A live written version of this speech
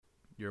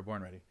You were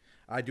born ready.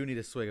 I do need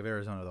a swig of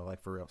Arizona though,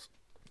 like for reals.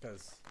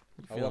 Because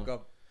I feeling- woke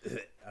up.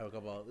 I woke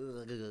up all.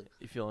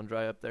 You feeling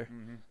dry up there?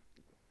 Mm-hmm.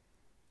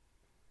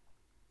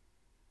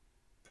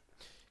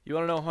 You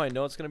want to know how I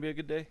know it's going to be a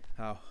good day?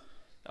 How?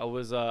 I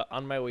was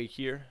on my way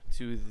here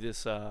to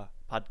this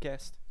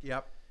podcast,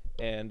 Yep.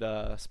 and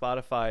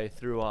Spotify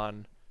threw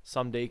on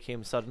Someday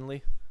Came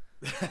Suddenly.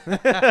 Why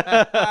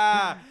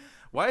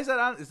is that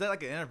on? Is that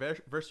like an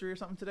anniversary or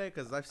something today?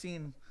 Because I've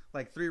seen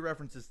like 3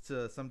 references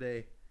to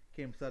Someday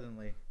Came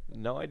Suddenly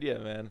No idea,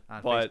 man.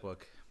 on But,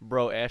 Facebook.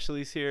 bro,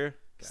 Ashley's here.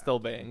 God. Still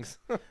bangs.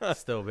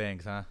 Still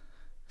bangs, huh?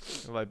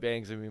 My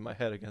bangs, I mean my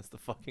head against the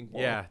fucking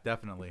wall. Yeah,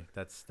 definitely.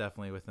 That's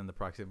definitely within the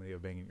proximity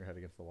of banging your head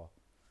against the wall.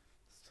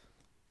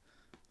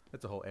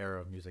 That's a whole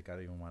era of music I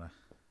don't even want to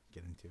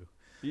get into.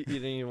 You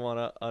didn't even want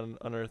to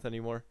unearth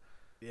anymore?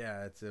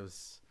 Yeah, it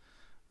was.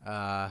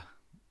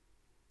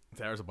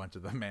 There was a bunch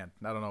of them, man.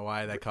 I don't know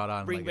why that caught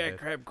on. Bring like it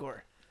back did.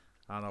 Crabcore.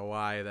 I don't know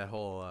why that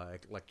whole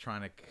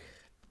electronic,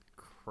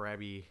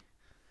 crabby,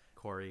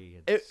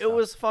 Corey. It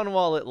was fun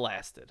while it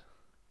lasted.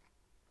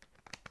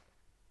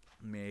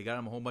 I mean, he got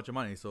him a whole bunch of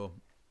money, so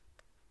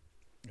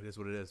it is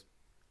what it is.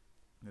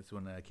 That's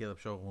when Caleb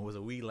showed was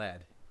a wee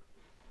lad.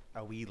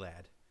 A wee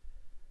lad.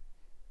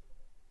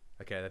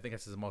 Okay, I think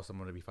this is the most I'm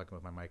going to be fucking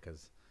with my mic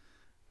because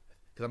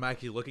I'm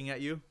actually looking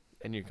at you.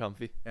 And you're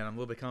comfy. And I'm a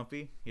little bit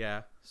comfy.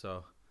 Yeah,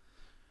 so.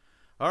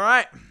 All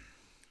right.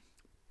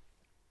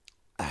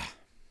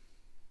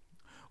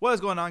 What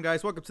is going on,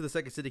 guys? Welcome to the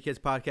Second City Kids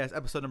podcast,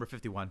 episode number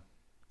 51.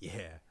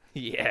 Yeah.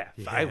 Yeah,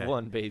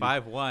 5-1, baby.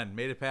 5-1.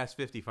 Made it past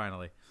 50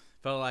 finally.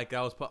 Felt like that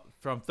was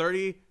from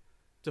 30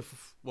 to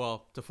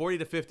 40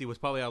 to 50 was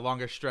probably our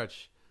longest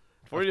stretch.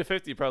 40 to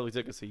 50 probably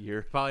took us a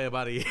year. Probably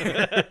about a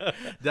year.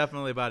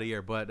 Definitely about a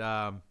year. But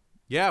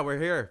yeah, we're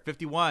here.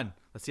 51.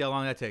 Let's see how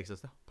long that takes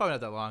us. Probably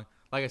not that long.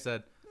 Like I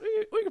said.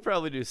 We could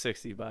probably do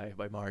 60 by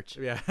March.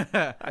 Yeah.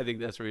 I think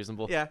that's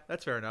reasonable. Yeah,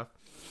 that's fair enough.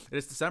 It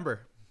is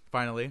December,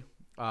 finally.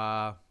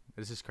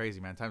 This is crazy,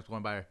 man. Time's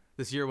going by.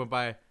 This year went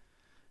by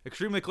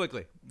extremely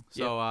quickly.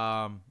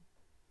 So,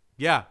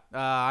 yeah,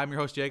 I'm your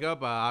host,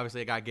 Jacob.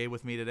 Obviously, I got Gabe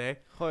with me today.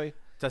 Hoi.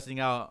 Testing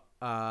out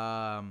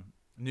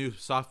new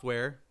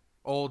software,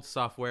 old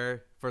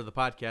software for the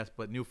podcast,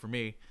 but new for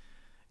me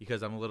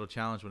because I'm a little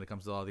challenged when it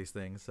comes to all these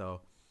things.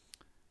 So,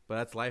 but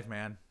that's life,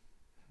 man.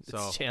 So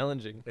It's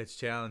challenging. It's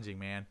challenging,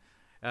 man.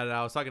 And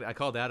I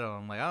called Adam.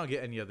 I'm like, I don't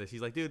get any of this.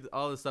 He's like, dude,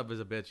 all this stuff is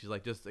a bitch. He's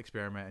like, just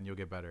experiment and you'll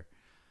get better.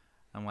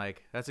 I'm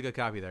like, that's a good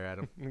copy there,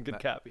 Adam. Good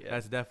copy. Yeah.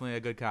 That's definitely a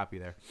good copy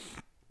there.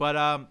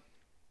 But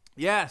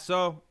yeah.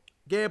 So,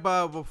 Gabe,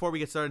 before we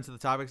get started into the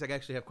topics, I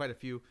actually have quite a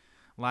few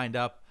lined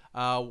up.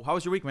 How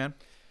was your week, man?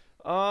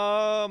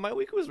 My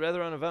week was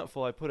rather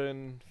uneventful. I put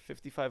in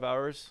 55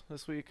 hours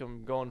this week.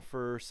 I'm going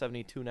for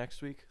 72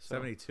 next week. So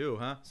 72,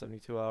 huh?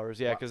 72 hours.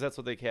 Yeah, Wow. because that's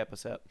what they cap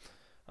us at.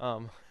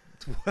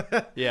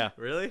 Yeah.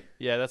 Really?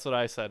 Yeah, that's what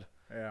I said.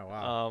 Yeah.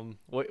 Wow.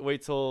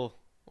 Wait till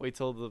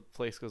the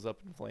place goes up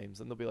in flames,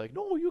 and they'll be like,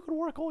 "No, you can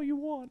work all you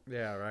want.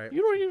 Yeah. Right.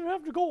 You don't even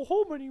have to go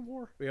home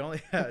anymore." We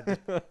only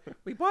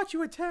we bought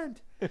you a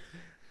tent.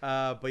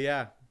 But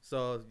yeah.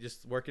 So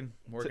just working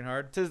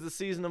hard. 'Tis the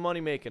season of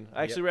money making.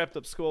 I actually wrapped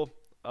up school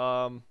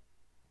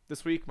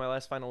this week. My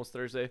last final was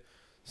Thursday.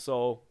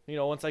 So,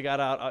 once I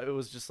got out, it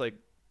was just like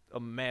a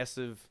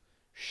massive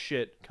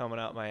shit coming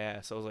out my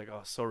ass. I was like,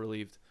 oh, so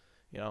relieved.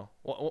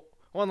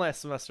 One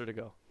last semester to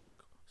go.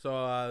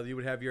 So you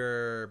would have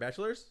your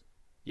bachelor's?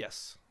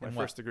 Yes, my In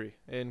what? first degree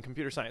in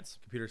computer science.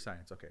 Computer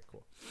science. Okay,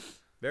 cool.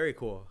 Very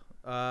cool.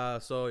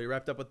 So you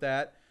wrapped up with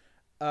that.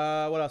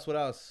 What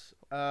else?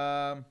 You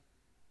got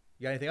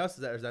anything else?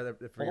 Is that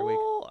it for your week?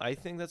 I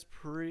think that's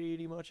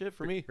pretty much it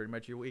for me. Pretty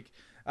much your week.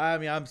 I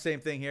mean, I'm same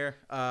thing here.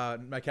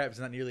 My cap is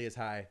not nearly as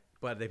high,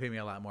 but they pay me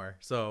a lot more.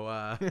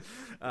 So,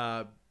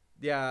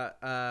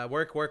 yeah,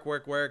 work.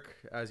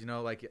 As you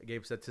know, like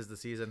Gabe said, 'tis the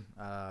season.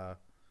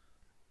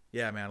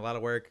 Yeah, man, a lot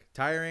of work,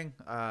 tiring,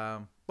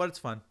 but it's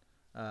fun.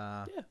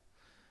 Yeah.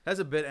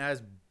 Hasn't been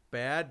as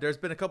bad. There's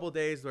been a couple of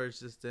days where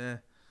it's just,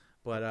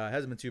 but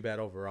hasn't been too bad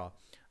overall.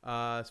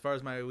 As far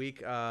as my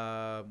week,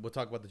 we'll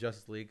talk about the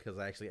Justice League because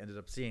I actually ended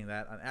up seeing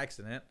that on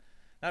accident.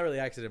 Not really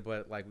accident,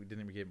 but like we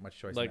didn't even get much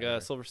choice. Like in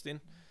that Silverstein?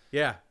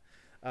 yeah,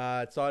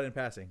 saw it in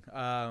passing.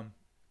 And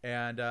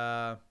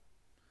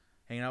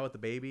hanging out with the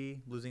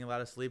baby, losing a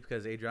lot of sleep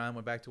because Adrian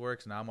went back to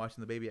work, so now I'm watching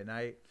the baby at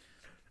night.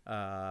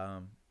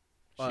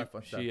 Fun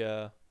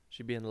stuff.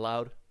 She being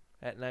loud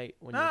at night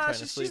when you're trying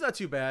to sleep. She's not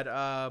too bad.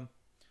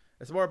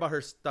 It's more about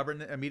her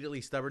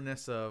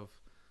stubbornness of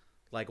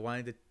like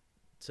wanting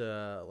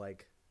to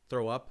like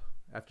throw up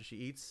after she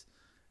eats,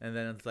 and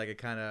then it's like it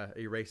kind of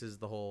erases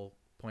the whole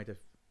point of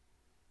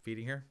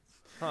feeding her.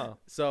 Huh.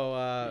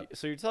 So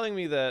So you're telling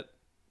me that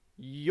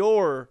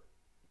your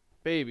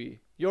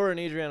and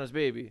Adriana's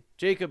baby,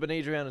 Jacob and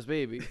Adriana's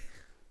baby,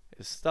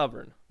 is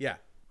stubborn. yeah,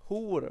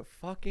 Who would have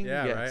fucking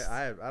yeah, guessed?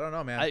 right. I don't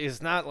know, man.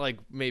 It's not like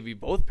maybe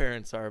both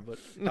parents are, but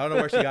I don't know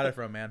where she got it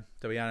from, man.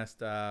 To be honest,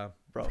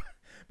 bro.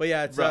 But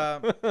yeah, it's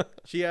Bro.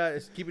 she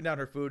is keeping down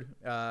her food.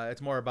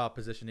 It's more about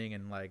positioning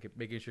and like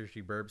making sure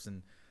she burps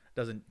and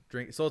doesn't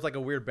drink. So it's like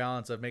a weird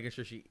balance of making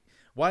sure she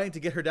wanting to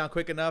get her down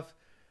quick enough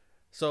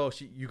so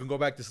you can go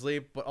back to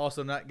sleep, but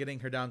also not getting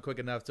her down quick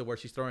enough to where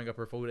she's throwing up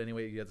her food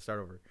anyway. You have to start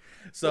over.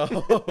 So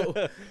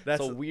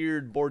that's a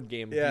weird board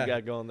game you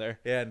got going there.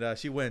 And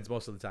she wins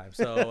most of the time.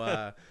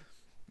 So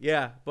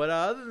yeah, but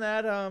other than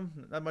that,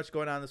 not much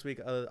going on this week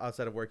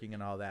outside of working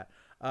and all that.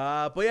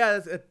 But yeah,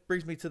 it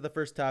brings me to the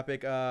first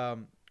topic.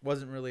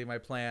 Wasn't really my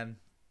plan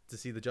to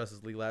see the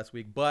Justice League last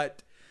week,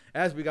 but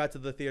as we got to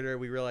the theater,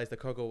 we realized that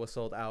Coco was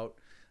sold out,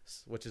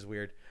 which is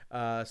weird.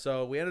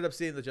 So we ended up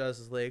seeing the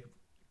Justice League.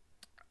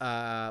 We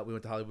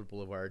went to Hollywood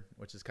Boulevard,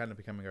 which is kind of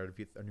becoming our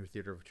new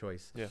theater of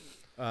choice. Yeah.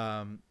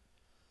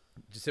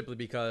 Just simply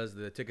because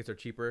the tickets are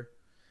cheaper.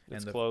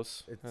 It's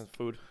close. It's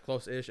food.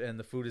 Close-ish, and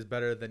the food is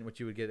better than what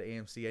you would get at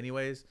AMC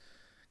anyways.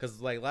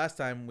 Because like last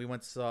time we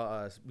went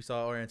we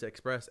saw Orient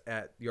Express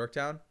at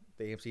Yorktown,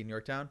 the AMC in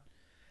Yorktown,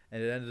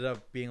 and it ended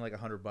up being like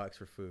 $100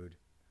 for food.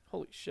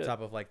 Holy shit!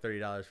 Top of like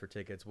 $30 for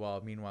tickets.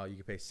 While meanwhile you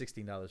could pay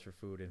 $16 for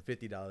food and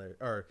 $50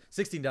 or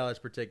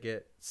 $16 for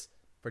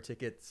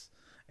tickets.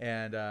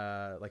 And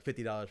like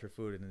 $50 for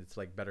food, and it's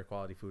like better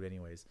quality food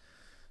anyways.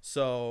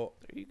 So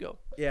there you go.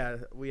 Yeah,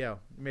 we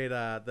made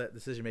the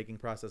decision making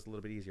process a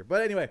little bit easier.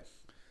 But anyway,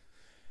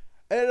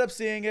 I ended up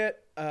seeing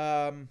it,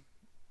 and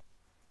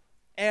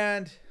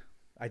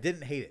I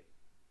didn't hate it.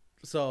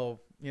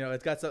 So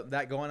it's got something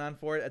that going on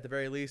for it at the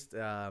very least.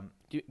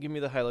 Give me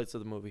the highlights of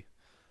the movie.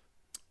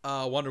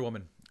 Wonder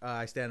Woman.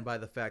 I stand by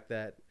the fact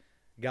that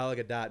Gal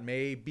Gadot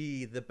may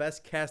be the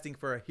best casting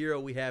for a hero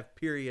we have.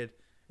 Period.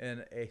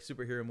 In a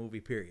superhero movie,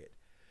 period.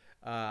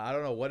 I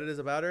don't know what it is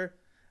about her.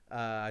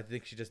 I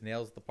think she just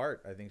nails the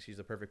part. I think she's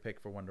the perfect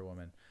pick for Wonder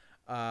Woman.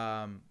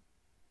 I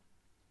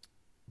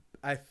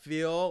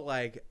feel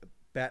like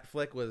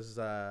Batfleck was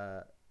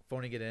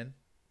phoning it in.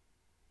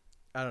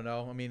 I don't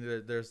know. I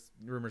mean, there's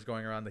rumors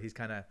going around that he's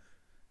kind of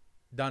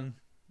done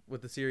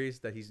with the series,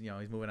 that he's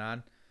moving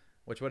on,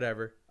 which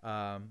whatever.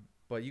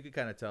 But you could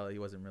kind of tell he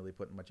wasn't really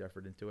putting much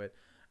effort into it.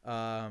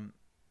 I'm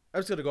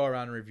just gonna go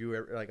around and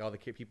review like all the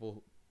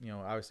people.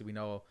 Obviously we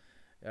know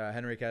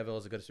Henry Cavill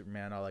is a good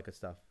Superman, all that good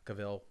stuff.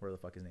 Cavill, where the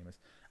fuck his name is.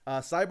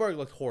 Cyborg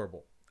looked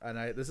horrible,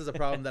 and this is a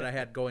problem that I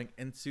had going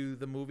into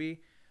the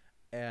movie,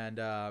 and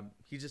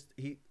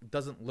he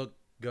doesn't look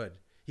good.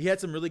 He had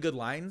some really good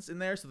lines in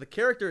there, so the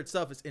character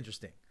itself is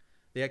interesting.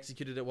 They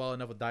executed it well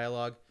enough with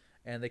dialogue,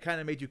 and they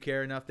kind of made you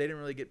care enough. They didn't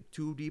really get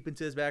too deep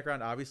into his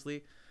background,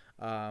 obviously,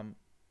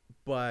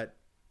 but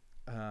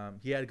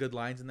he had good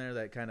lines in there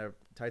that kind of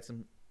tied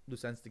some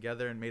loose ends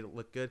together and made it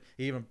look good.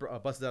 He even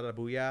busted out a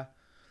booyah,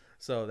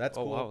 so that's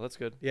cool. Oh wow, that's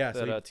good. Yeah,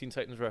 that Teen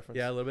Titans reference.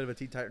 Yeah, a little bit of a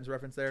Teen Titans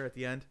reference there at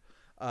the end.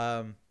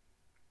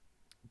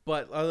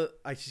 But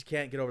I just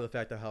can't get over the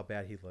fact of how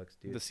bad he looks,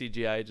 dude. The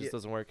CGI just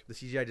doesn't work. The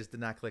CGI just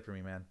did not click for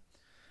me, man.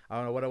 I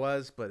don't know what it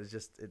was, but it's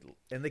just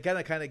and they kind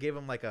of gave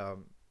him like a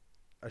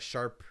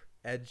sharp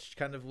edge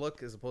kind of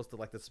look as opposed to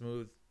like the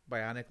smooth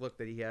bionic look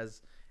that he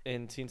has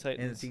in Teen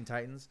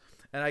Titans.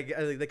 And I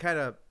think they kind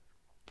of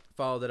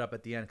followed it up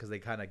at the end because they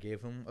kind of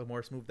gave him a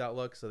more smoothed out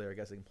look, so they were, I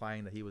guess,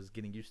 implying that he was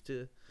getting used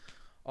to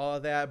all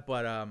of that.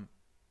 But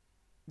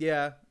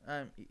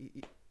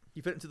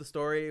he fit into the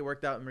story. It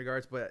worked out in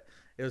regards, but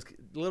it was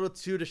a little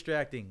too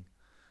distracting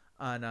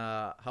on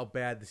how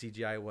bad the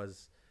CGI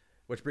was,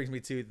 which brings me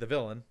to the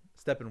villain,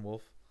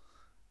 Steppenwolf,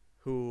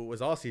 who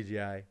was all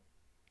CGI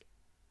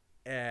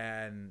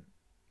and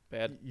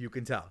bad. You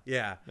can tell,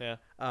 yeah.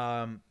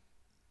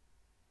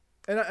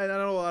 And I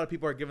know a lot of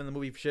people are giving the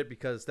movie shit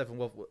because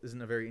Steppenwolf isn't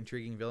a very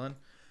intriguing villain,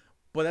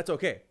 but that's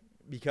okay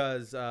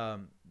because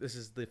this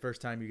is the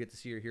first time you get to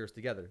see your heroes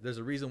together. There's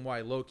a reason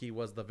why Loki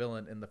was the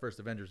villain in the first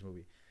Avengers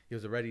movie. He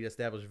was already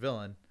established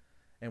villain,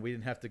 and we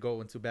didn't have to go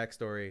into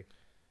backstory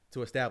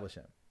to establish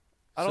him.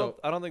 I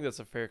don't think that's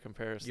a fair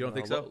comparison. You don't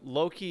think so?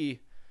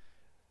 Loki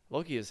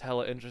is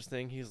hella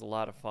interesting. He's a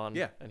lot of fun.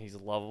 Yeah. And he's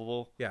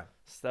lovable. Yeah.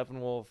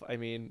 Steppenwolf, I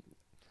mean,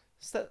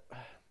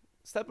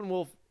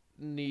 Steppenwolf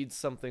needs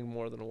something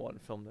more than one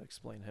film to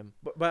explain him.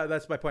 But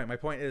that's my point. My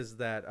point is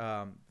that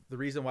the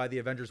reason why the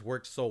Avengers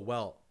worked so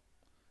well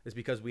is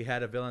because we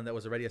had a villain that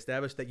was already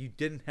established that you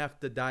didn't have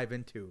to dive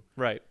into.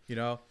 Right.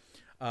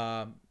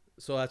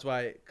 So that's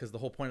why, because the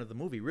whole point of the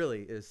movie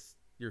really is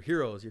your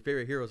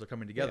favorite heroes are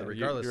coming together,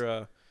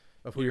 regardless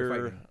of who you're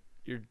fighting.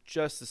 Your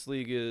Justice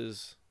League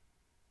is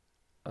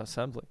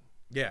assembling.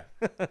 Yeah,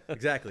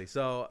 exactly.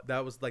 So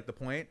that was like the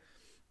point.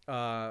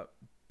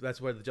 That's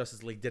where the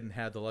Justice League didn't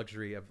have the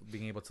luxury of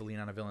being able to lean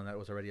on a villain that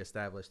was already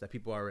established, that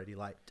people already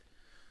liked.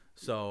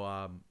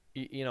 So,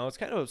 it's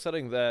kind of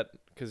upsetting that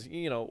because,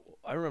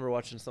 I remember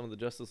watching some of the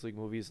Justice League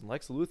movies and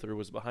Lex Luthor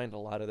was behind a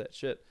lot of that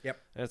shit. Yep.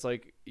 And it's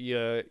like,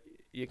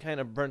 you kind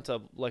of burnt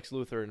up Lex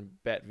Luthor in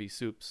Bat v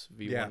Supes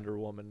v Wonder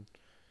Woman,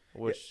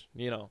 which,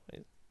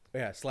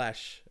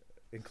 Slash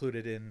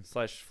included in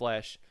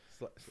Flash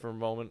for a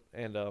moment.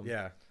 And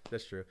yeah,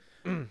 that's true.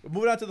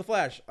 Moving on to the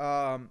Flash.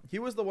 He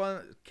was the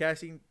one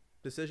casting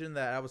decision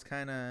that I was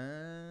kind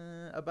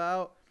of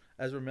about.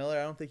 Ezra Miller,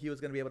 I don't think he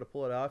was going to be able to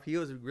pull it off. He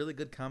was a really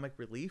good comic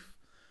relief.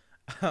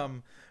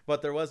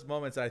 But there was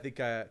moments, I think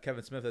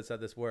Kevin Smith had said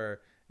this,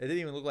 where It didn't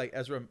even look like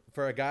Ezra,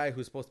 for a guy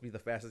who's supposed to be the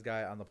fastest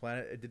guy on the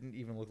planet. It didn't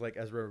even look like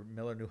Ezra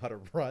Miller knew how to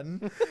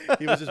run.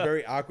 He was just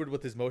very awkward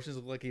with his motions. It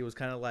looked like he was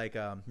kind of like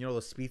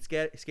those speed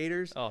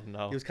skaters. Oh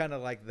no. He was kind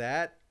of like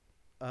that.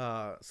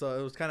 So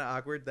it was kind of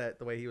awkward that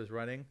the way he was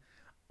running.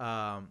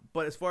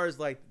 But as far as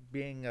like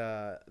being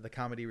the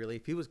comedy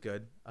relief, he was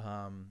good.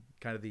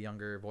 Kind of the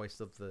younger voice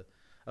of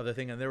the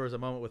thing. And there was a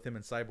moment with him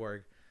and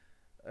Cyborg.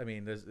 I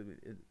mean,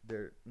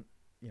 there,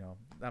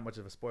 not much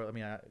of a spoiler. I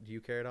mean, do you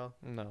care at all?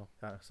 No.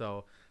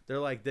 So they're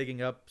like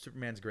digging up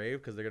Superman's grave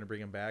because they're gonna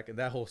bring him back, and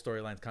that whole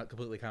storyline's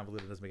completely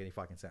convoluted. Doesn't make any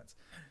fucking sense.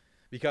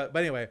 But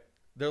anyway,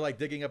 they're like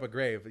digging up a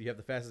grave. You have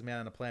the fastest man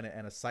on the planet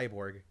and a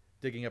cyborg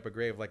digging up a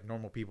grave like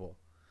normal people.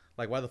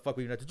 Like, why the fuck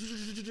would you not?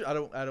 I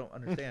don't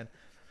understand.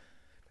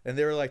 And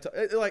they were like,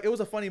 it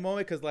was a funny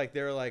moment because like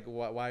they were like,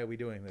 why are we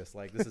doing this?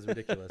 Like, this is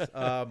ridiculous.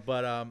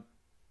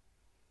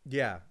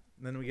 Yeah.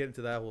 And then we get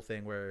into that whole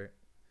thing where,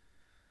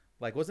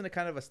 like, wasn't it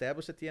kind of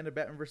established at the end of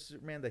Batman vs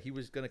Superman that he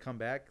was gonna come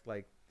back?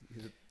 Like,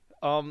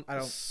 I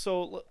don't.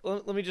 So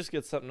let me just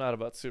get something out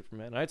about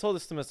Superman. I told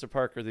this to Mr.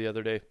 Parker the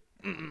other day.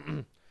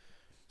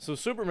 So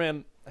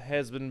Superman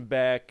has been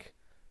back.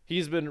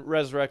 He's been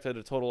resurrected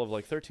a total of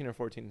like 13 or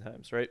 14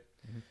 times, right?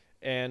 Mm-hmm.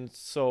 And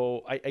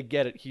so I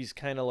get it. He's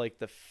kind of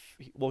like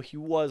he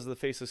was the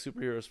face of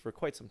superheroes for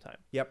quite some time.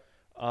 Yep.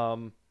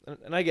 And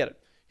I get it.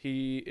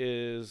 He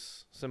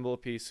is symbol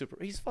of peace.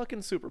 He's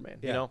fucking Superman.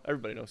 Yeah. You know,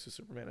 everybody knows who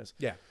Superman is.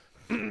 Yeah.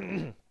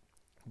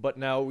 But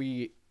now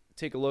we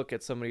take a look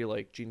at somebody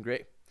like Jean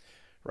Grey,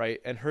 right?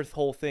 And her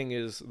whole thing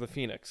is the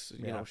Phoenix.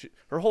 You know,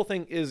 her whole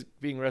thing is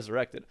being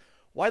resurrected.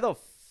 Why the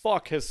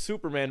fuck has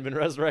Superman been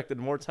resurrected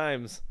more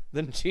times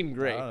than Jean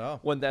Grey? I don't know.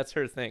 When that's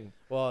her thing.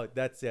 Well,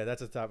 that's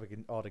a topic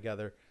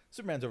altogether.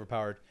 Superman's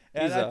overpowered,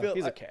 and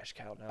he's a cash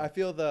cow now. I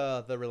feel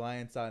the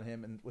reliance on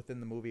him and within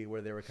the movie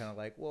where they were kind of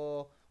like,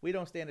 well, we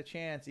don't stand a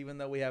chance, even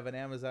though we have an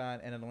Amazon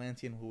and an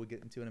Atlantean who we'll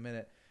get into in a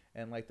minute,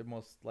 and like the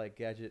most like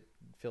gadget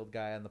filled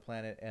guy on the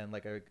planet, and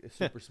like a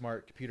super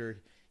smart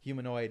computer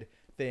humanoid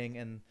thing,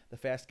 and the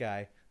fast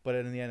guy. But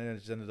in the end, it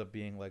just ended up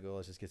being like, oh,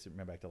 let's just get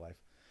Superman back to life.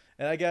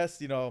 And I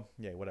guess,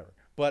 whatever.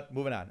 But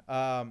moving on.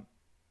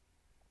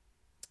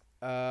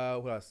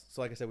 What else?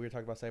 So like I said, we were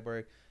talking about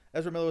Cyborg.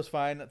 Ezra Miller was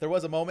fine. There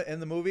was a moment in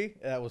the movie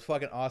that was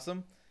fucking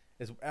awesome.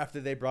 Is after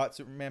they brought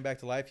Superman back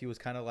to life, he was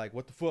kind of like,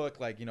 what the fuck?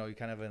 Like, he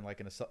kind of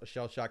in a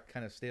shell shock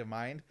kind of state of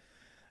mind.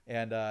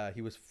 And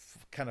he was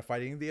kind of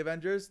fighting the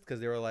Avengers because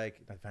they were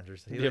like, not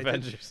Avengers. The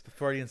Avengers.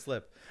 Freudian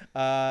slip.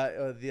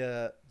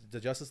 The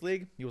Justice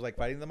League, he was like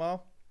fighting them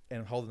all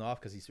and holding off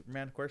because he's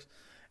Superman, of course.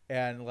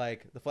 And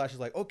like the Flash is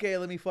like, okay,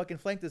 let me fucking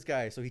flank this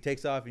guy. So he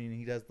takes off and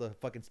he does the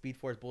fucking Speed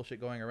Force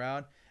bullshit going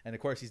around. And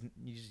of course he's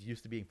just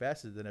used to being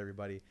faster than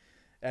everybody.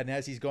 And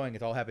as he's going,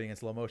 it's all happening in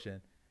slow motion.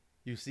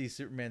 You see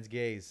Superman's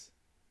gaze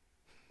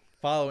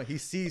following. He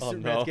sees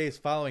Superman's gaze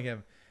following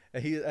him,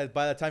 and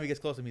by the time he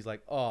gets close to him, he's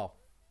like, "Oh,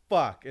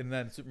 fuck!" And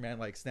then Superman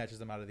like snatches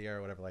him out of the air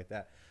or whatever like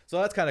that.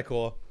 So that's kind of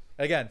cool.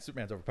 Again,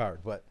 Superman's overpowered,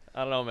 but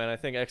I don't know, man. I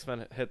think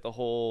X-Men hit the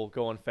whole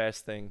going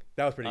fast thing.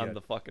 That was pretty on good.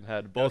 The fucking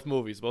head. Both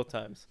movies, both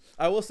times.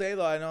 I will say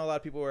though, I know a lot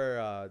of people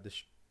were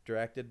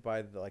distracted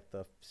by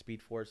the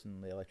Speed Force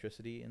and the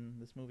electricity in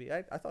this movie.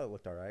 I thought it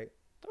looked all right.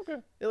 Okay.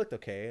 It looked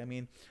okay. I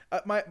mean,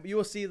 you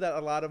will see that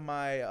a lot of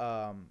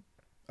my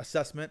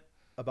assessment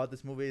about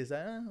this movie is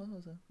that it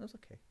was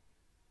okay.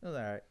 It was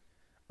all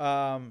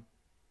right.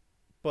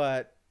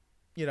 But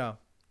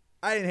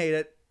I didn't hate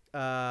it.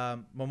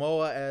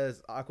 Momoa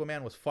as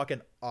Aquaman was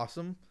fucking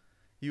awesome.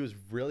 He was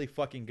really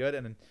fucking good,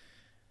 and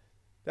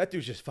that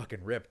dude's just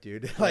fucking ripped,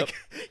 dude. Like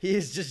he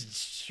is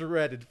just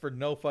shredded for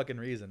no fucking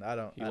reason.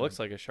 He looks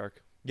like a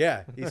shark.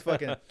 Yeah, he's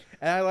fucking.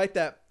 And I like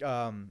that.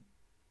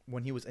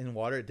 When he was in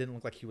water, it didn't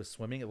look like he was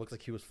swimming. It looked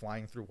like he was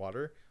flying through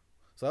water.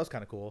 So that was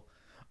kind of cool.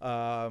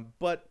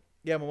 But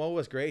yeah, Momoa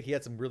was great. He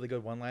had some really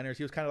good one-liners.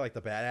 He was kind of like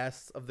the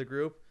badass of the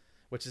group,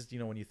 which is,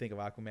 when you think of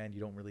Aquaman, you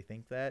don't really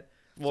think that.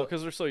 Well,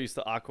 because we're so used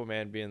to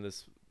Aquaman being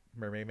this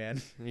mermaid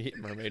man.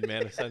 Mermaid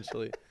man,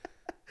 essentially.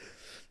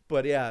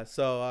 But yeah,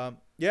 so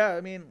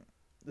I mean,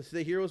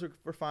 the heroes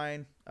were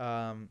fine.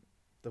 The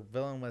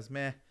villain was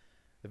meh.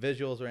 The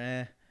visuals were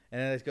eh.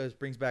 And then it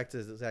brings back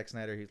to Zack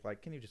Snyder. He's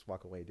like, can you just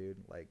walk away, dude?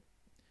 Like,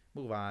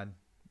 move on.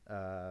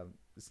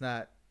 It's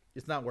not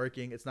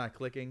working. It's not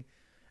clicking.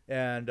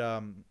 And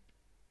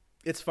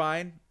it's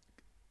fine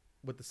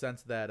with the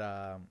sense that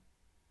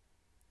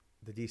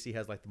the DC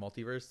has like the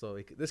multiverse. So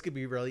this could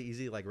be really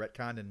easy, like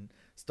retcon and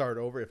start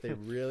over if they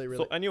really.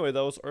 So anyway,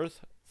 that was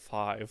Earth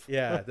 5.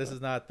 Yeah, this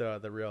is not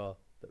the real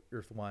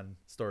Earth 1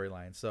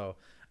 storyline. So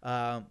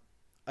I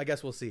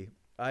guess we'll see.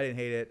 I didn't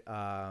hate it.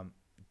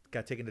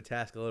 Got taken to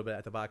task a little bit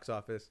at the box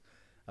office.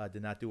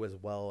 Did not do as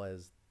well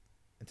as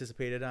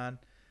anticipated on.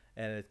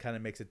 And it kind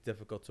of makes it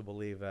difficult to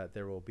believe that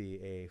there will be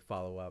a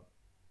follow-up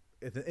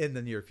in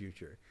the near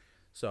future.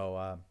 So,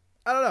 I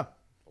don't know.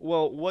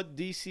 Well, what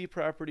DC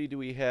property do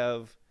we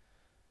have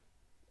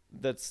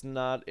that's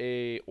not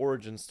a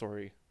origin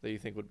story that you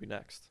think would be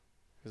next?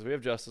 Because we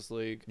have Justice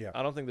League. Yeah.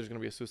 I don't think there's going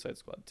to be a Suicide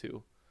Squad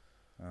 2.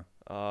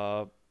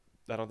 I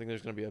don't think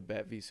there's going to be a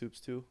Bat v Supes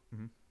 2.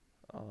 Mm-hmm.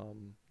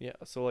 Yeah.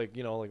 So like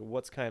like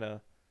what's kind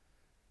of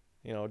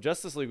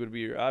Justice League would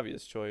be your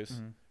obvious choice,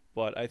 Mhm.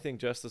 but I think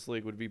Justice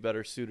League would be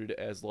better suited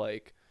as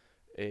like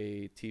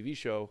a TV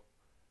show,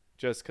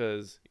 just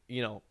because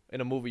in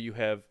a movie you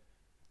have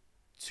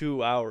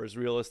 2 hours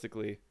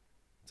realistically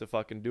to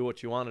fucking do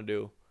what you want to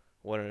do.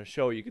 When in a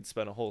show you could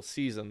spend a whole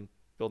season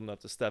building up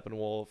to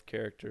Steppenwolf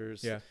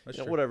characters, Yeah, that's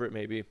true. whatever it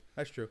may be.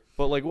 That's true.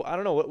 But like, I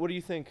don't know. What do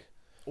you think?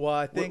 Well,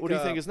 I think What do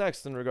you think is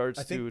next in regards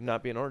I think- to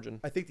not being origin?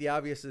 I think the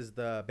obvious is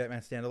the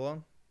Batman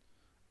standalone.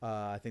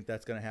 I think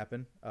that's gonna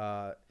happen.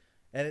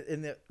 And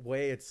in the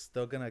way, it's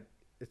still gonna.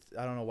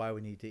 I don't know why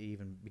we need to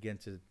even begin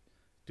to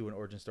do an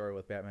origin story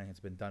with Batman. It's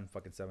been done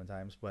fucking 7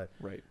 times, but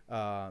Right.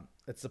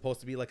 it's supposed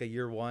to be like a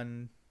year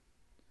one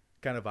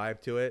kind of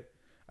vibe to it,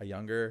 a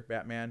younger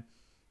Batman.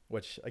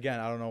 Which again,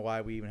 I don't know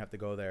why we even have to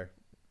go there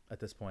at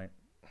this point.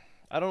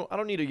 I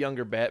don't need a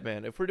younger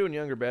Batman. If we're doing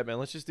younger Batman,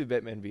 let's just do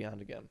Batman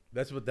Beyond again.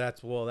 That's what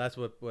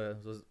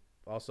was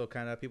also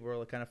kind of people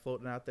were kind of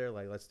floating out there.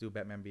 Like, let's do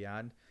Batman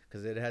Beyond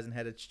because it hasn't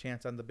had its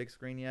chance on the big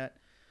screen yet.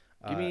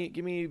 Give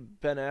me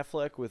Ben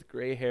Affleck with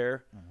gray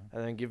hair, Mhm.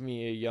 and then give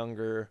me a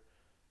younger.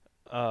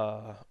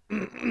 I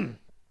don't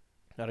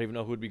even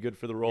know who would be good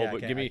for the role, Yeah,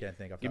 but I can't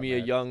think off the give top me of a my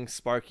head. young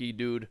sparky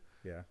dude.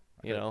 Yeah,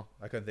 I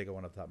I couldn't think of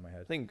one off the top of my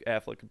head. think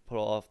Affleck could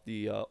pull off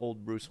the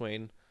old Bruce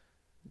Wayne,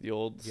 the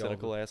old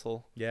cynical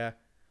asshole. Yeah,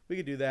 we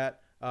could do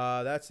that.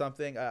 That's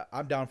something.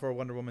 I'm down for a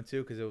Wonder Woman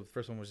too because the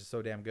first one was just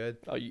so damn good.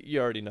 Oh,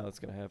 you already know it's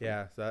gonna happen.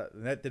 Yeah, so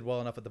that did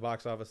well enough at the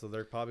box office, so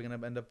they're probably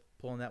gonna end up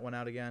pulling that one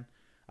out again.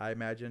 I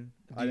imagine.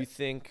 Do you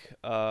think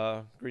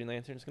Green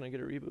Lantern's gonna get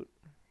a reboot?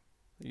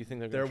 Do you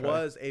think they're There gonna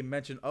try? was a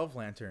mention of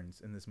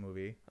lanterns in this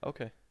movie,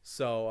 Okay.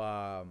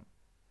 so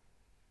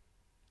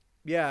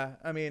yeah,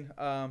 I mean,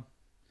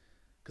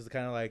 because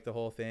kind of like the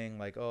whole thing,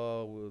 like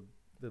all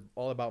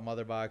about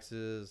mother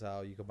boxes,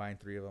 how you combine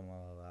 3 of them, blah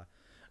blah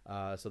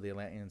blah. So the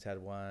Atlanteans had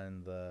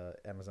one, the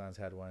Amazons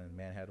had one, and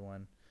man had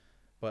one,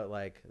 but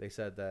like they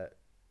said that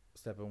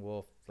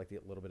Steppenwolf, like the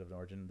little bit of an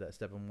origin, that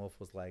Steppenwolf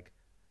was like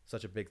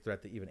such a big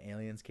threat that even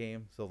aliens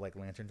came, so like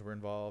lanterns were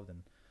involved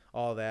and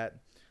all that.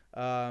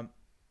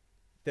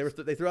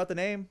 They threw out the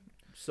name,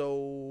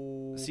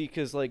 so See,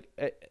 because like,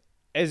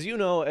 as you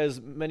know,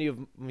 as many of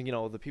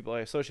the people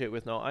I associate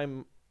with know,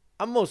 I'm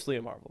mostly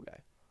a Marvel guy.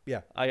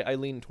 Yeah. I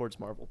lean towards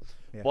Marvel,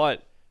 Yeah.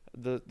 but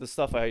the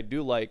stuff I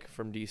do like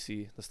from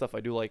DC, the stuff I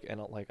do like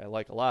and I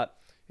like a lot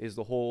is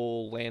the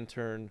whole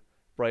Lantern,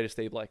 Brightest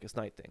Day, Blackest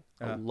Night thing.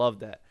 I Uh-huh. love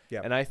that,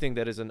 Yeah. and I think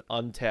that is an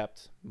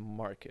untapped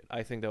market.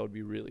 I think that would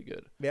be really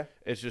good. Yeah.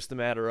 It's just a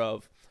matter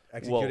of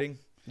executing.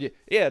 yeah,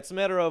 it's a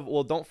matter of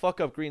don't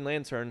fuck up Green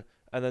Lantern,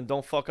 and then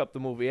don't fuck up the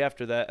movie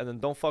after that, and then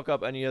don't fuck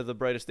up any of the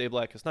Brightest Day,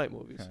 Blackest Night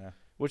movies,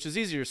 which is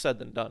easier said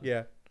than done.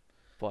 Yeah.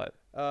 But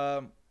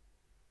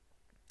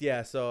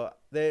Yeah, so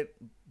they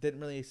didn't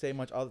really say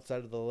much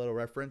outside of the little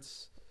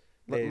reference.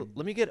 let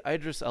me get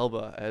Idris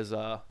Elba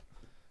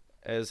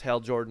as Hal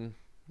Jordan,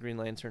 Green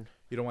Lantern.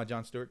 You don't want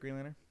John Stewart Green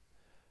Lantern?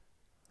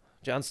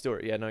 John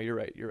Stewart. Yeah, no, you're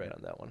right. You're right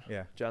on that one.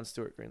 Yeah. John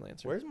Stewart, Green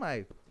Lantern. Where's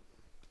my...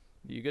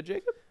 You good,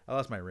 Jacob? I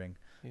lost my ring.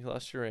 He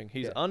lost your ring.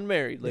 He's Yeah.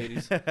 unmarried,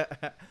 ladies.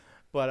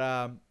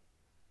 But,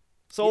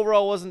 So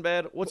overall, wasn't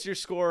bad. What's your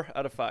score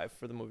out of 5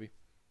 for the movie?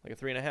 Like a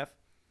 3.5?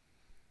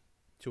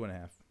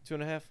 2.5.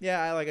 2.5?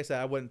 Yeah, like I said,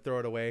 I wouldn't throw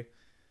it away.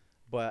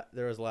 But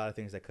there was a lot of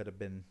things that could have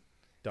been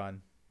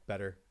done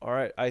better. All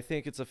right, I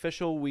think it's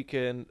official. We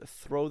can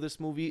throw this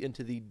movie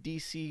into the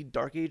DC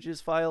Dark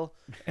Ages file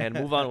and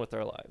move on with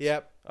our lives.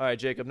 Yep. All right,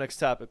 Jacob, next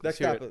topic. Let's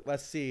Next hear topic.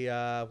 Let's see. Sorry,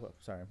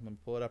 I'm going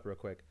to pull it up real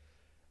quick.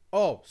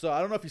 Oh, so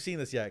I don't know if you've seen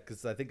this yet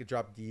because I think it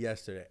dropped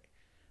yesterday.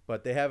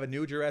 But they have a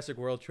new Jurassic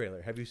World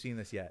trailer. Have you seen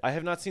this yet? I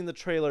have not seen the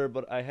trailer,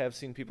 but I have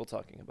seen people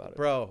talking about it.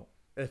 Bro,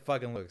 it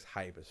fucking looks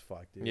hype as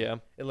fuck, dude. Yeah.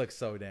 It looks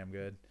so damn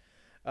good.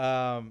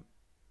 From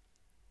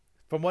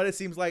what it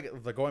seems like,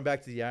 they're going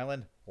back to the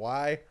island.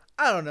 Why?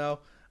 I don't know.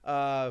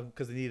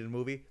 Because they needed a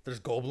movie. There's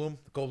Goldblum.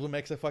 Goldblum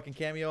makes a fucking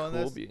cameo on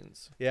Cool this.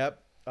 beans.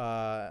 Yep.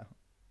 And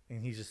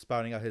he's just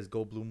spouting out his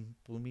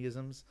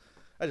Goldbloomisms.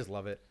 I just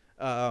love it.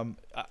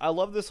 I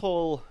love this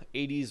whole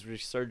 80s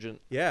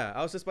resurgent. Yeah,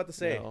 I was just about to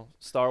say.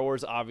 Star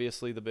Wars,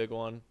 obviously, the big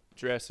one.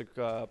 Jurassic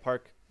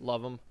Park,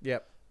 love them.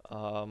 Yep.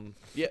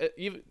 Yeah,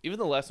 even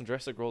the last one,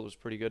 Jurassic World, was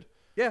pretty good.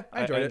 Yeah,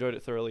 I enjoyed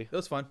it thoroughly. It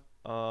was fun.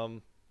 Now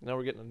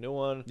we're getting a new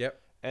one. Yep.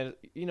 And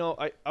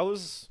I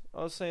was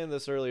saying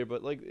this earlier,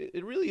 but like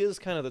it really is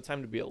kind of the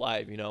time to be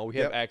alive. We have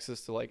Yep.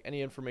 access to like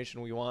any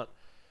information we want,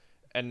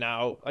 and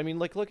now I mean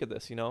like look at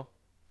this.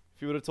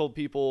 If you would have told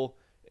people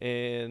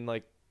in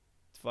like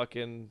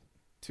fucking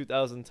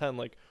 2010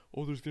 like,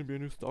 oh, there's gonna be a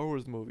new Star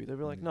Wars movie, they'd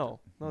be like, no,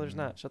 there's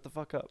not. Shut the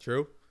fuck up.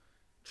 True.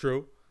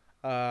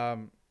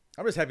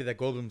 I'm just happy that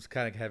Goldblum's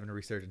kind of having a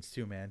resurgence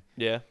too, man.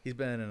 Yeah, He's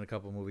been in a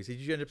couple of movies. Did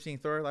you end up seeing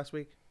Thor last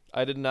week?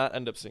 I did not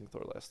end up seeing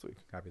Thor last week.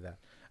 Copy that.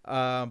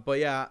 But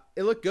yeah,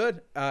 it looked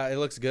good. It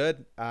looks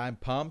good. I'm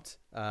pumped.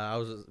 I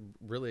was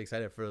really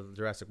excited for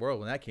Jurassic World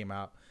when that came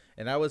out,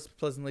 and I was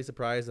pleasantly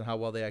surprised on how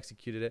well they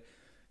executed it.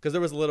 Because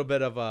there was a little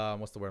bit of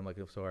what's the word I'm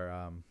looking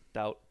for?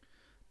 Doubt.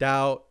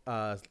 doubt.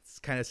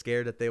 Kind of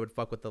scared that they would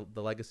fuck with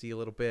the legacy a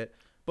little bit,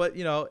 but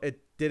it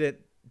didn't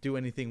do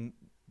anything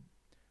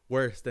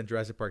worse than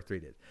Jurassic Park 3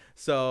 did.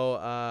 So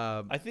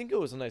I think it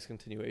was a nice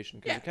continuation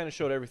because it kind of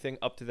showed everything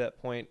up to that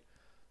point.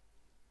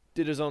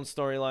 Did his own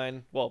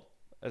storyline, well,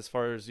 as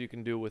far as you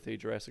can do with a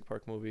Jurassic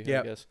Park movie,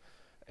 I guess.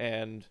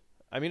 And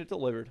I mean, it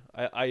delivered.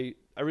 I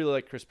really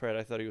like Chris Pratt.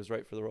 I thought he was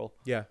right for the role.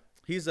 Yeah.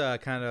 He's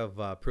kind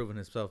of proven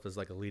himself as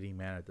like a leading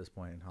man at this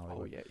point in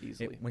Hollywood. Oh yeah,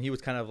 easily. When he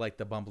was kind of like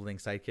the bumbling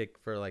sidekick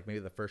for like maybe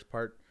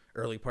the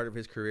early part of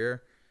his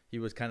career, he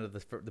was kind of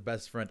the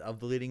best friend of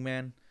the leading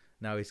man.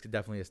 Now he's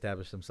definitely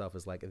established himself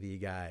as like the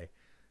guy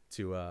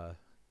to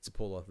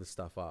pull all this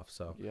stuff off.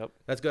 So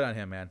that's good on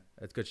him, man.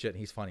 That's good shit. And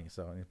he's funny.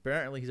 So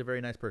apparently he's a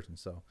very nice person.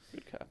 So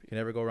good copy. You can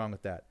never go wrong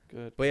with that.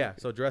 Good. But yeah,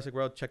 so Jurassic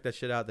World, check that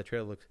shit out. The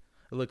trailer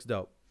looks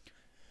dope.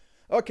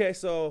 Okay,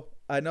 so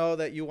I know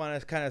that you want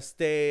to kind of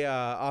stay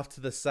off to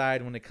the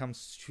side when it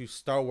comes to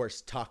Star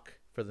Wars talk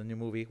for the new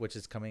movie, which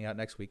is coming out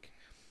next week.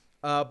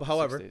 But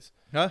however, 6 days.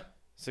 Huh?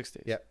 6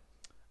 days. Yeah.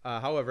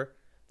 However,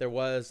 there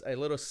was a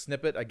little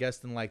snippet, I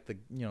guess, in like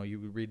you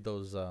read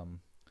those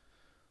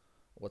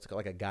what's it called,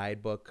 like a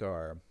guidebook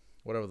or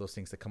whatever those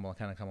things that come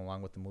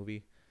along with the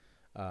movie,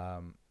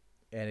 and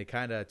it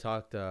kind of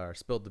talked or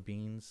spilled the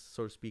beans,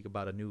 so to speak,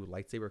 about a new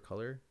lightsaber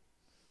color.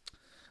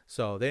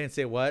 So they didn't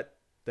say what.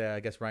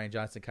 I guess Rian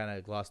Johnson kind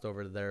of glossed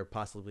over there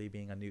possibly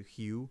being a new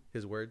hue,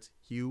 his words,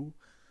 hue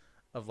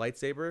of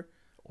lightsaber.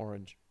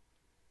 Orange.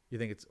 You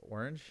think it's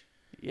orange?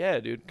 Yeah,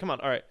 dude. Come on.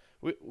 All right.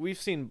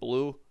 We've seen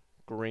blue,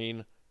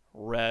 green,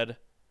 red,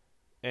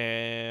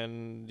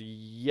 and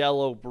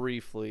yellow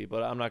briefly,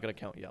 but I'm not going to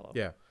count yellow.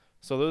 Yeah.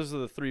 So those are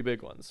the three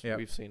big ones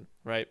we've seen,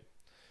 right?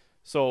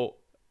 So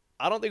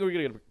I don't think we're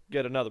going to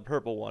get another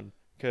purple one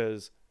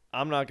because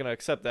I'm not going to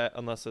accept that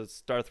unless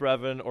it's Darth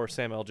Revan or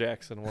Samuel L.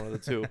 Jackson, one of the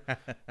two,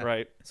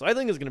 right? So I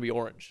think it's going to be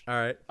orange. All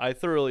right. I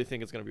thoroughly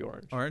think it's going to be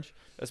orange. Orange?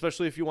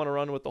 Especially if you want to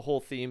run with the whole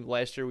theme.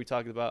 Last year we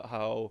talked about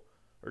how,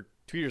 or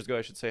 2 years ago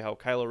I should say, how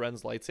Kylo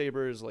Ren's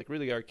lightsaber is like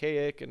really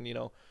archaic and,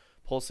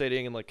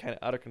 pulsating and like kind of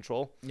out of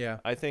control. Yeah.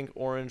 I think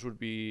orange would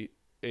be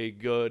a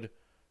good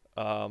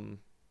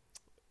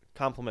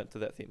complement to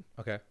that theme.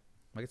 Okay.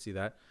 I can see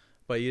that.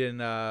 But you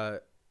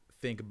didn't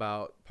think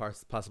about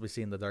possibly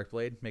seeing the Dark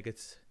Blade make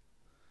its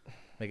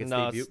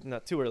debut? It's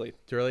not too early.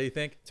 Too early, you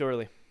think? Too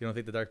early. You don't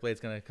think the Dark Blade's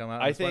going to come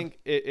out? I think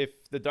if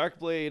the Dark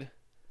Blade...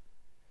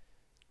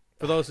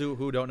 For those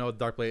who don't know, the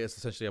Dark Blade is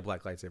essentially a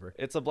black lightsaber.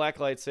 It's a black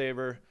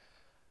lightsaber.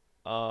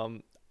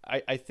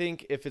 I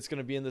think if it's going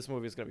to be in this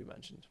movie, it's going to be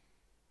mentioned.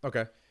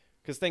 Okay.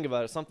 Because think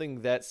about it.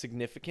 Something that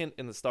significant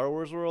in the Star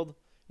Wars world,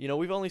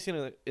 we've only seen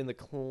it in the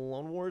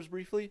Clone Wars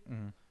briefly.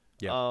 Mm-hmm.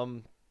 Yeah.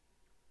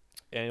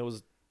 And it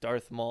was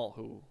Darth Maul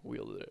who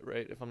wielded it,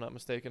 right? If I'm not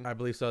mistaken. I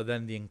believe so.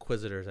 Then the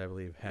Inquisitors, I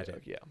believe, had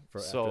it. Yeah. After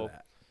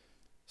that.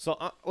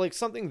 So like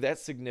something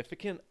that's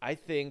significant, I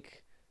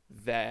think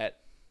that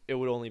it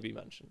would only be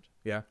mentioned.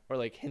 Yeah. Or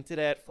like hinted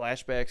at,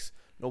 flashbacks.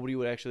 Nobody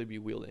would actually be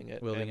wielding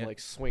it like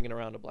swinging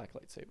around a black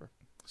lightsaber.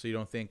 So you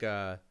don't think...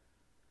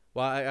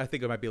 Well, I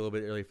think it might be a little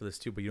bit early for this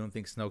too, but you don't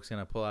think Snoke's going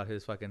to pull out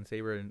his fucking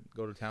saber and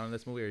go to town in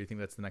this movie, or do you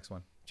think that's the next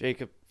one?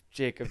 Jacob,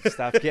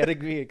 stop getting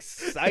me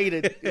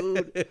excited,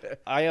 dude.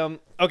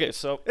 Okay,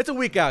 so it's a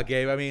week out,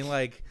 Gabe. I mean,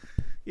 like,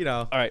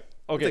 all right.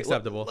 Okay, it's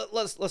acceptable.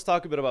 Let's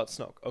talk a bit about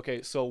Snoke.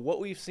 Okay, so what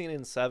we've seen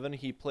in 7,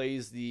 he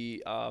plays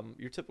the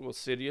your typical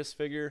Sidious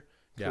figure,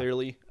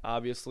 clearly,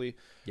 obviously.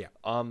 Yeah.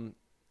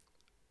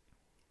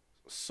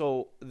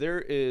 So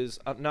there is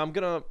now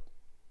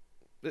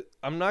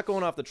I'm not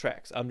going off the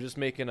tracks. I'm just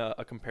making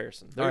a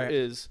comparison. There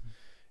is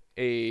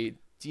a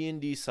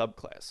D&D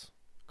subclass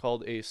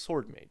called a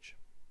Sword Mage.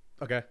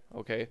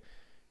 Okay.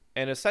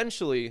 And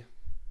essentially,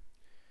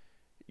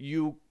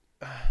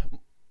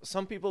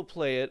 some people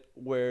play it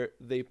where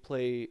they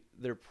play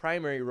their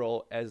primary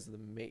role as the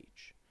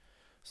mage.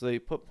 So they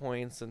put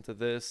points into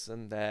this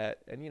and that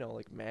and,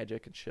 like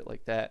magic and shit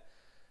like that.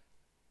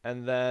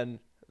 And then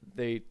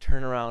they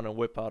turn around and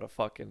whip out a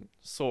fucking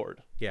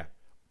sword. Yeah.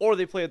 Or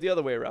they play it the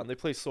other way around. They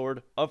play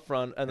sword up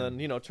front and then,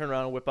 turn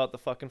around and whip out the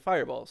fucking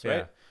fireballs,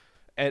 right?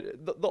 Yeah. And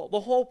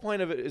the whole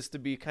point of it is to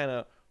be kind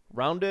of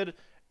rounded,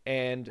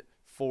 and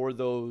for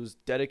those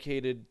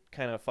dedicated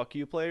kind of fuck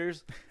you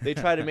players, they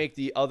try to make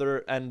the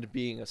other end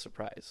being a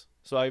surprise.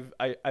 So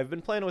I've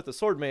been playing with a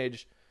sword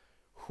mage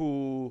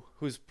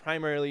who's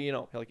primarily,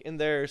 like in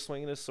there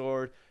swinging his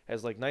sword,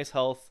 has like nice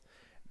health.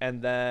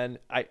 And then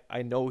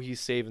I know he's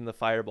saving the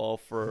fireball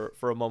for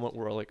a moment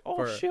where we're like,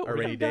 oh shit, we're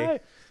gonna die.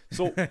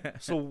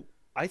 So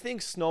I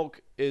think Snoke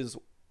is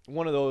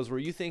one of those where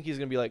you think he's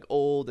gonna be like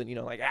old and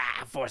like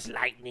force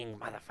lightning,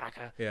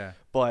 motherfucker. Yeah.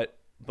 But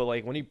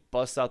like when he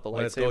busts out the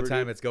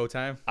lightsaber, it's go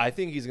time. I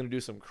think he's gonna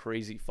do some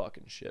crazy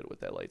fucking shit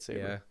with that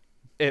lightsaber.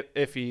 Yeah.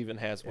 If he even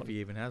has one. If he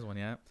even has one,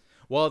 yeah.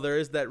 Well, there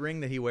is that ring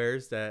that he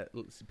wears that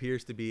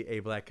appears to be a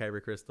black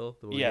kyber crystal.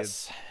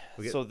 Yes.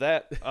 So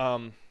that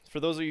for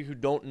those of you who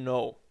don't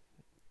know,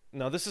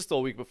 now this is still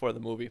a week before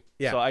the movie.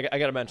 Yeah. So I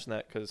got to mention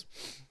that because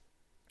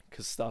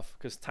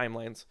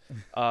timelines.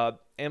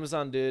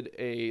 Amazon did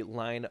a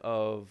line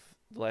of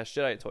The Last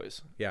Jedi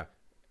toys. Yeah.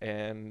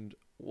 and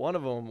one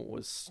of them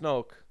was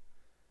Snoke,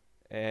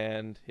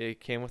 and he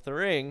came with the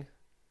ring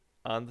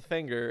on the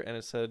finger, and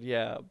it said,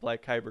 yeah,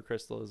 black kyber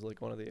crystal is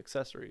like one of the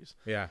accessories.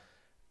 Yeah.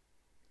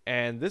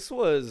 And this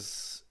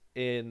was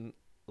in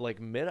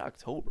like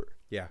mid-October,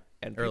 Yeah.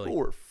 and Early. people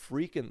were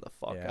freaking the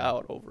fuck Yeah.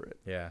 out over it.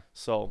 Yeah.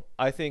 So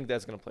I think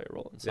that's gonna play a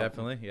role in something.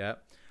 Definitely. Yeah.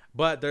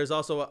 But there's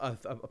also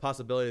a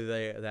possibility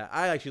that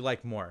I actually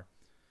like more,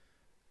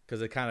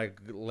 because it kind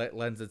of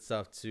lends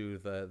itself to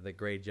the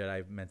gray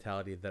Jedi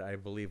mentality that I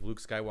believe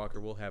Luke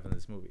Skywalker will have in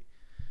this movie.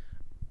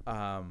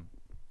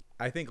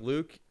 I think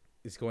Luke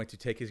is going to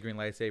take his green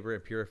lightsaber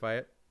and purify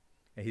it,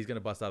 and he's going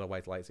to bust out a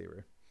white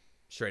lightsaber.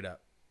 Straight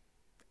up.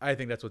 I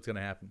think that's what's going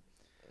to happen.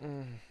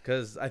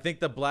 Because I think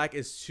the black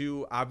is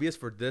too obvious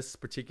for this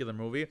particular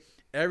movie.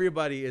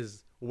 Everybody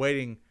is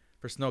waiting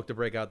for Snoke to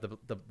break out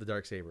the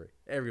dark saber.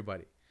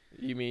 Everybody.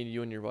 You mean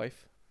you and your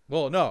wife?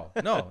 Well, no,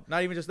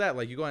 not even just that.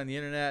 Like, you go on the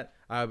internet.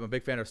 I'm a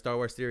big fan of Star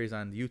Wars theories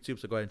on YouTube,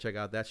 so go ahead and check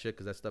out that shit,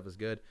 because that stuff is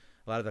good.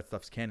 A lot of that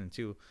stuff's canon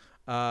too.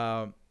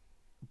 But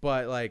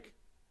like,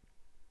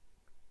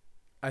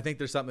 I think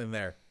there's something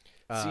there.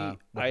 See,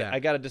 I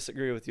got to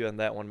disagree with you on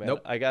that one, man.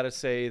 Nope. I got to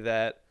say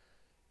that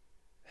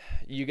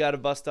you got to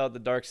bust out the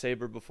dark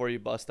saber before you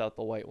bust out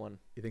the white one.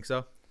 You think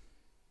so?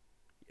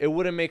 It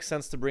wouldn't make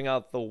sense to bring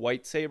out the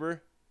white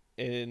saber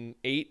in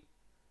 8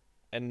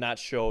 and not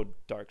show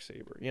dark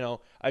saber. You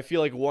know, I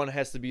feel like one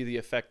has to be the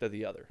effect of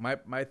the other.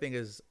 My thing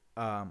is,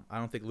 I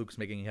don't think Luke's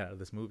making it out of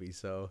this movie.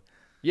 So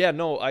Yeah,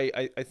 no,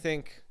 I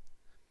think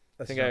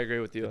I that's I agree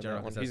with you on general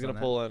that one. consensus He's gonna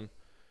on pull in.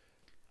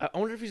 I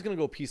wonder if he's gonna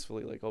go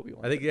peacefully like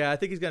Obi-Wan. I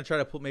think he's gonna try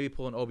to pull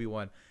an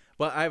Obi-Wan.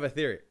 But I have a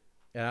theory,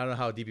 and I don't know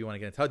how deep you want to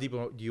get into. How deep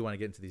do you want to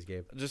get into these,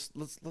 Gabe? Just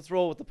let's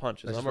roll with the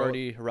punches. I'm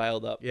already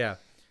riled up. Yeah.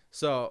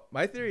 So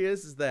my theory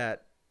is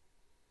that,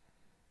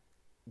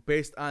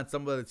 based on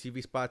some of the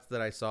TV spots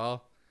that I saw,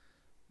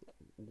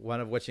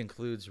 one of which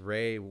includes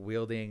Rey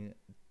wielding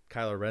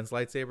Kylo Ren's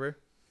lightsaber,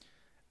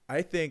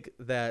 I think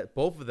that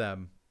both of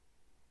them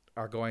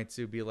are going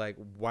to be like,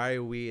 why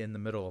are we in the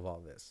middle of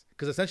all this?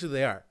 Because essentially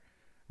they are.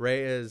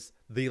 Rey is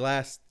the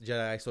last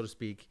Jedi, so to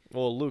speak.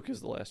 Well, Luke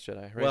is the last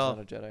Jedi. Rey's Well,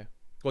 not a Jedi.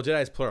 Well,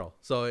 Jedi is plural,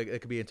 so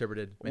it could be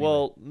interpreted many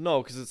Well,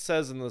 no, because it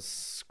says in the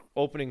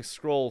opening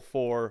scroll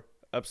for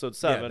Episode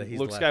 7, that he's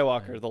Luke the last-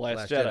 Skywalker, the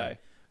last Jedi.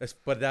 ways.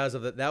 But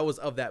that was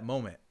of that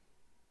moment.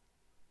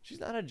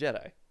 She's not a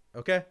Jedi.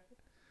 Okay?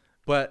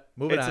 But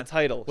moving It's on. a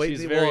title. Wait,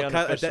 She's very well,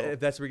 unofficial. if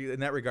that's in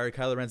that regard,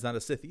 Kylo Ren's not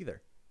a Sith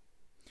either.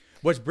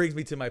 Which brings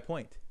me to my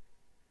point,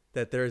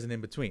 that there is an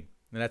in between,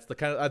 and that's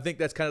the I think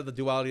that's kind of the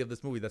duality of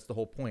this movie. That's the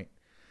whole point.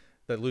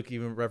 That Luke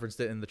even referenced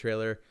it in the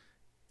trailer.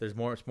 There's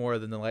more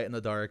than the light and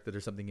the dark. That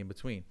there's something in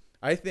between.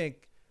 I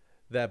think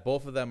that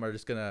both of them are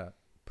just gonna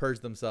purge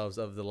themselves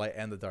of the light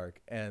and the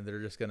dark, and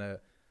they're just gonna,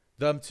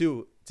 them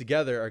two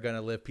together are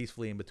gonna live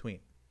peacefully in between.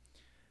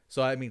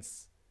 So that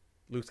means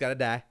Luke's gotta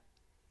die,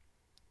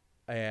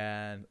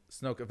 and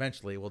Snoke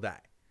eventually will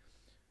die,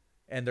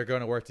 and they're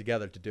going to work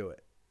together to do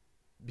it,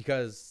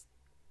 because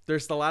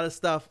there's a lot of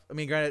stuff. I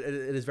mean, granted,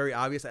 it is very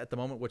obvious at the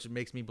moment, which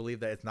makes me believe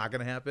that it's not going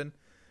to happen,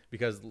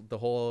 because the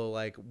whole,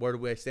 like, where do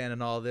we stand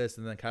in all of this,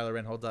 and then Kylo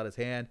Ren holds out his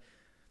hand.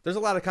 There's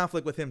a lot of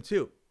conflict with him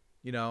too,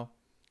 you know.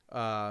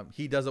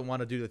 He doesn't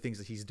want to do the things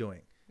that he's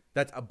doing.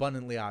 That's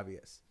abundantly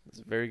obvious. He's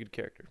a very good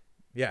character.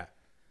 Yeah.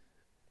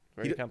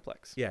 Very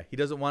complex. Yeah, he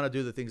doesn't want to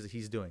do the things that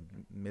he's doing.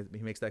 He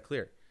makes that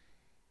clear.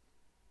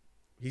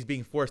 He's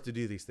being forced to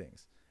do these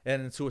things.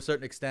 And to a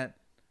certain extent,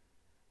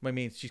 I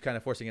mean, she's kind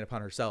of forcing it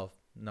upon herself.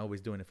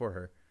 Nobody's doing it for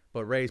her.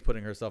 But Rey's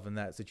putting herself in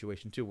that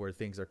situation too, where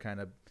things are kind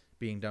of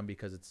being done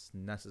because it's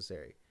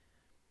necessary.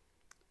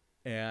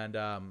 And,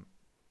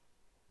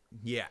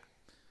 yeah.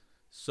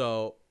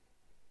 So,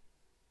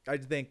 I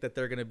think that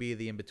they're going to be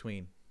the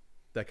in-between.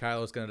 That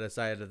Kylo's going to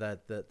decide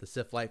that the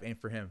Sith life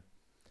ain't for him.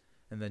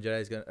 And then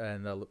Rey's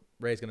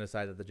going to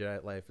decide that the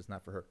Jedi life is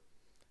not for her.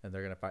 And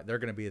they're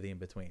going to be the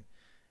in-between.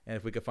 And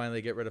if we could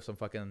finally get rid of some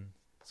fucking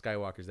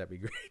Skywalkers, that'd be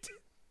great.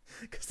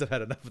 Because I've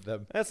had enough of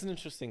them. That's an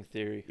interesting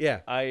theory.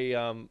 Yeah.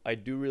 I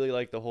do really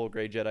like the whole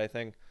Gray Jedi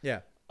thing. Yeah.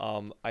 I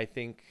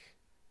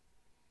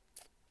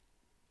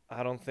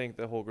don't think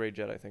the whole Gray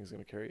Jedi thing is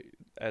going to carry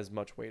as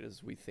much weight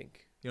as we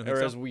think. You don't think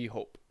so? As we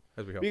hope.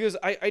 As we hope. Because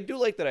I do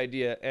like that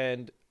idea,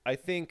 and I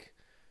think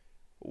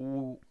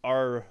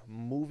our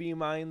movie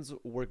minds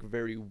work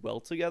very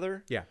well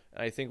together. Yeah.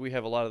 And I think we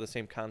have a lot of the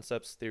same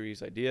concepts,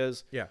 theories,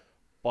 ideas. Yeah.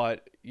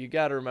 But you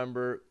got to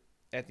remember,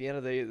 at the end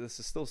of the day, this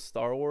is still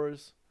Star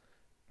Wars.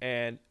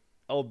 And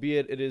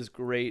albeit it is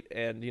great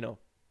and, you know,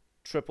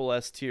 triple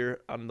S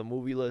tier on the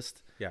movie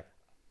list. Yeah.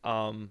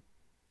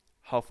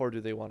 How far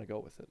do they want to go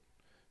with it?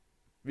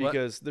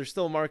 Because they're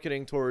still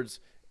marketing towards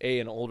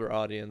an older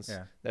audience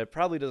that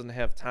probably doesn't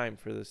have time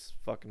for this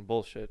fucking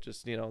bullshit.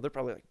 Just, you know, they're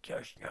probably like,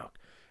 gosh, no.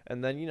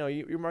 And then, you know,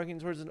 you're marketing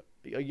towards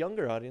a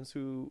younger audience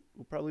who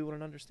probably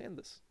wouldn't understand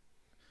this.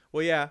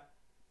 Well, yeah.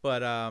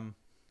 But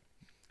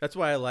that's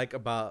what I like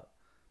about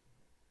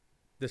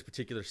this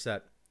particular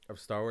set of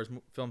Star Wars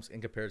films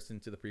in comparison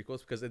to the prequels,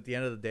 because at the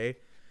end of the day,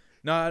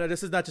 no,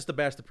 this is not just to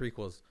bash the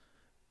prequels.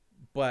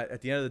 But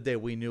at the end of the day,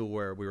 we knew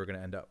where we were going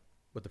to end up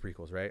with the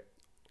prequels, right?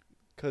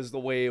 Because the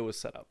way it was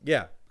set up.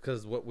 Yeah,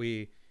 because what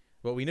we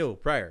knew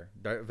prior,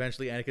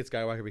 eventually Anakin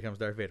Skywalker becomes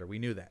Darth Vader. We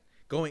knew that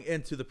going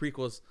into the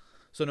prequels.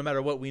 So no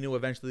matter what, we knew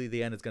eventually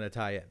the end is going to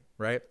tie in,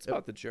 right? It's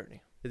about the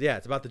journey. Yeah,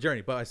 it's about the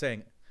journey. But I'm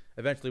saying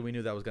eventually we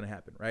knew that was going to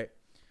happen, right?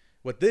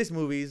 With these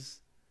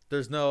movies,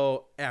 there's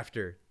no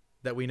after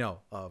that we know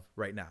of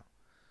right now.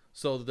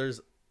 So there's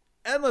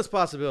endless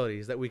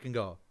possibilities that we can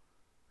go.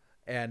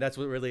 And that's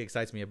what really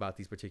excites me about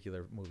these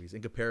particular movies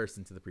in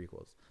comparison to the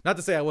prequels. Not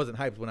to say I wasn't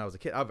hyped when I was a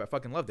kid. I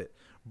fucking loved it.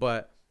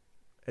 But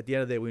at the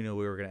end of the day, we knew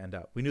we were going to end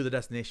up. We knew the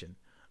destination.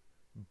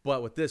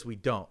 But with this, we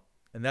don't.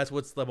 And that's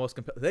what's the most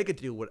compelling. They could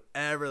do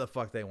whatever the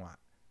fuck they want.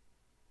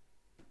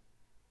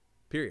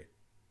 Period.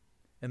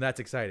 And that's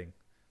exciting.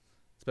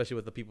 Especially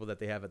with the people that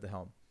they have at the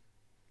helm.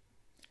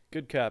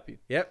 Good copy.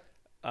 Yep.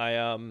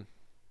 I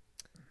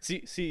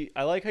see.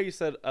 I like how you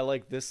said I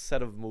like this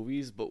set of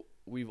movies, but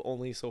we've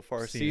only so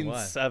far seen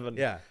 7.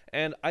 Yeah.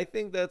 And I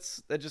think that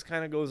just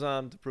kind of goes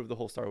on to prove the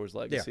whole Star Wars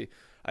legacy. Yeah.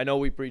 I know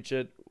we preach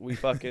it. We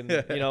fucking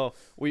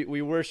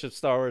we worship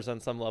Star Wars on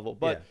some level,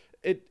 but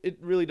it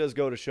really does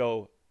go to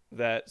show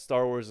that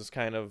Star Wars is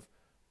kind of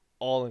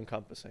all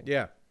encompassing.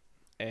 Yeah.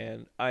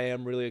 And I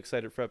am really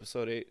excited for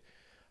episode 8.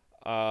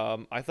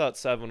 I thought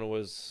 7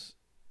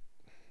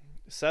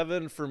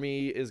 for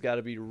me is got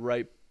to be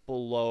right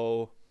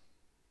below.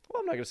 Well,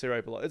 I'm not going to say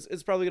right below.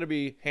 It's probably going to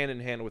be hand in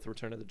hand with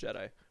Return of the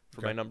Jedi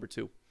for my number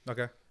 2.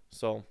 Okay.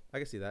 So I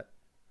can see that.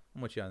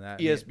 I'm with you on that.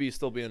 ESB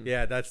still being.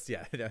 Yeah, that's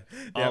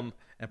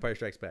Empire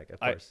Strikes Back, of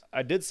course.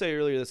 I did say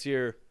earlier this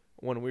year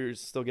when we were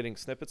still getting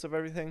snippets of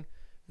everything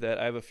that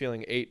I have a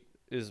feeling 8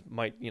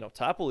 might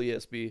topple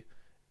ESB,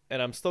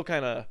 and I'm still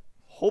kind of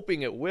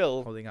hoping it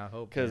will. Holding out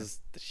hope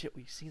because the shit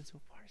we've seen so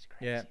far is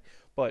crazy. Yeah.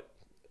 But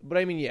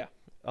I mean, yeah.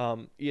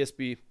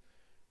 ESB,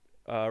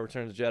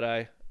 Return of the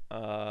Jedi,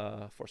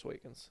 Force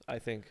Awakens. I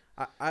think.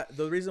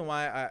 The reason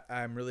why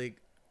I'm really,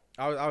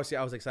 I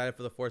was excited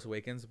for the Force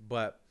Awakens,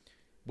 but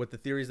with the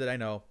theories that I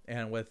know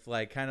and with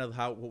like kind of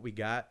what we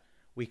got,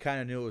 we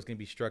kind of knew it was going to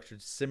be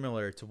structured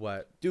similar to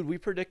what. Dude, we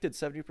predicted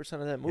 70%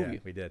 of that movie. Yeah,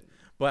 we did.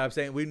 But I'm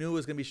saying we knew it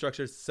was going to be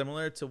structured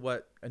similar to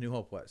what A New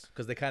Hope was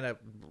because they kind of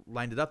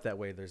lined it up that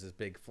way. There's this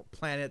big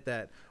planet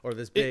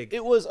this big.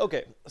 It was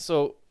okay.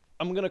 So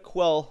I'm gonna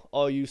quell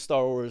all you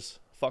Star Wars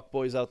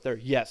fuckboys out there.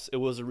 Yes, it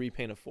was a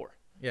repaint of 4.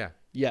 Yeah.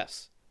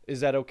 Yes.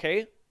 Is that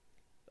okay?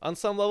 On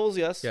some levels,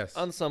 yes. Yes.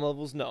 On some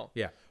levels, no.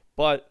 Yeah.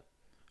 But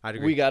I'd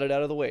agree. we got it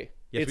out of the way.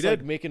 Yes, it's we did.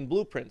 like making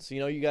blueprints.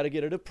 You got to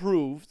get it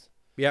approved.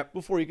 Yep.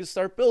 Before you can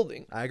start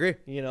building. I agree.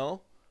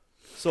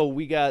 So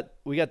we got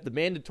the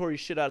mandatory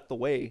shit out the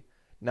way.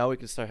 Now we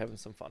can start having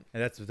some fun.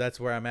 And that's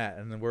where I'm at.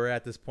 And then we're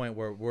at this point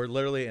where we're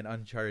literally in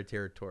uncharted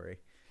territory.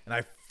 And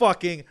I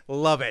fucking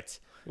love it.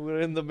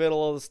 We're in the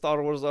middle of the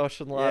Star Wars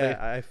ocean, Lottie. Yeah,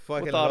 I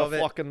fucking without love a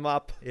fucking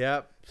map.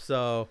 Yep.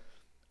 So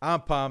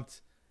I'm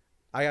pumped.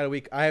 I got a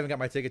week. I haven't got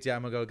my tickets yet.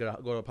 I'm gonna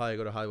probably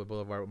go to Hollywood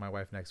Boulevard with my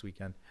wife next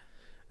weekend,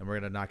 and we're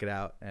gonna knock it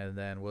out. And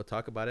then we'll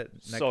talk about it.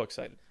 So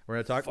excited. We're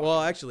gonna talk.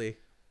 Well, actually, I'm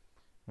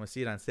gonna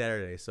see it on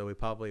Saturday, so we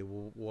probably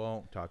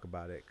won't talk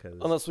about it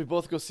unless we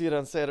both go see it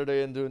on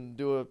Saturday and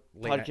do a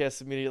Late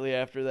podcast immediately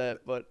after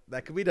that. But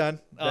that could be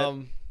done.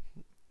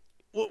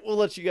 We'll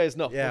let you guys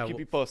know. Yeah, we'll keep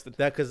you posted.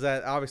 Because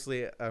that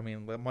obviously, I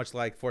mean, much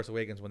like Force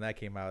Awakens when that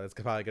came out, it's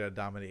probably gonna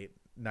dominate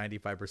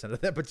 95%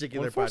 of that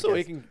particular when podcast. Force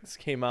Awakens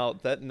came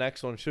out, that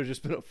next one should have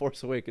just been a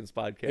Force Awakens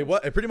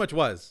podcast. It pretty much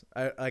was.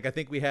 I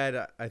think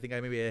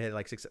I maybe had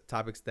like 6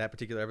 topics that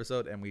particular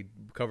episode, and we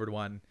covered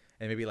one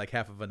and maybe like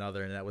half of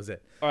another, and that was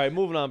it. All right,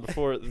 moving on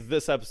before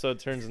this episode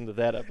turns into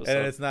that episode.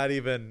 And it's not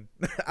even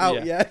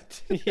out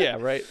yet. Yeah,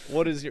 right.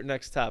 What is your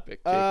next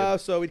topic, Jacob?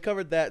 So we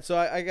covered that. So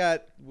I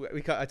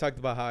talked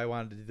about how I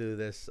wanted to do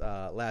this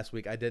last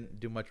week. I didn't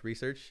do much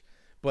research,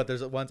 but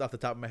there's ones off the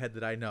top of my head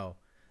that I know.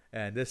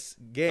 And this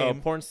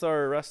game, porn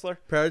star or wrestler?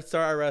 Porn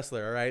star or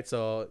wrestler. All right.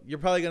 So you're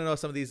probably gonna know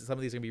some of these. Some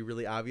of these are gonna be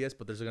really obvious,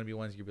 but there's gonna be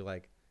ones you'll be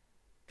like,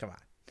 "Come on."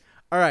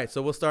 All right.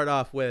 So we'll start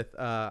off with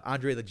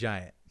Andre the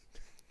Giant.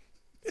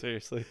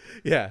 Seriously?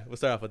 Yeah, we'll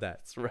start off with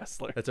that. It's a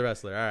wrestler. That's a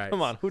wrestler. All right.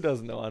 Come on, who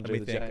doesn't know Andre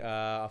the Giant?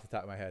 Off the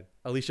top of my head,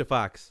 Alicia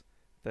Fox.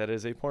 That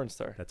is a porn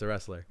star. That's a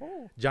wrestler.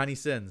 Oh. Johnny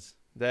Sins.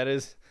 That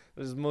is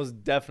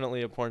most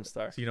definitely a porn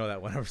star. So you know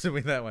that one. I'm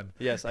assuming that one.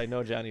 Yes, I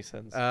know Johnny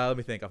Sins. Let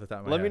me think off the top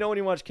of my head. Let me know when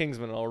you watch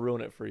Kingsman, and I'll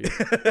ruin it for you.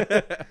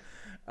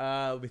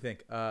 Let me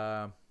think.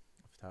 Off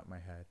the top of my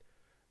head.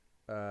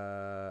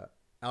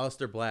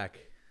 Aleister Black.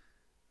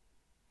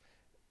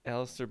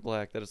 Aleister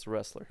Black. That is a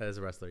wrestler. That is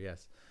a wrestler.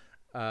 Yes.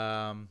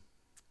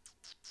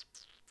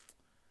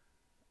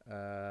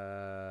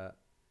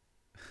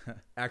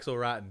 Axel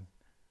Rotten.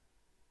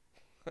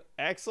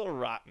 Axel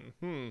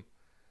Rotten.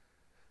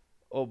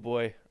 Oh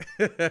boy.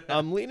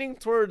 I'm leaning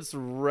towards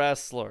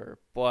wrestler,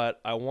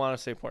 but I want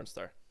to say porn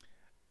star.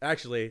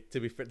 Actually, to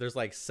be fair, there's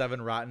like 7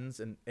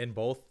 Rottens in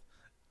both,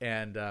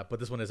 and but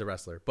this one is a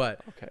wrestler. But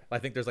okay. I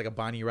think there's like a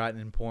Bonnie Rotten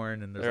in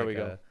porn, and there's we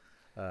go.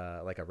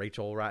 like a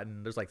Rachel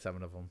Rotten. There's like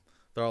 7 of them.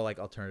 They're all like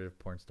alternative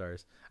porn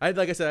stars. Like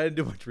I said, I didn't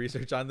do much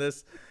research on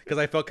this because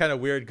I felt kind of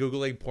weird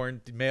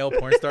googling male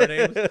porn star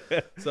names.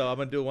 So I'm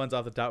gonna do ones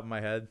off the top of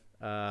my head.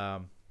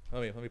 Let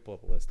me pull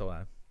up a list. Hold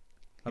on.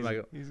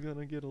 He's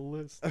gonna get a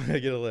list. I'm gonna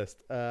get a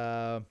list.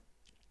 I'm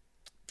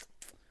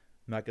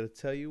not gonna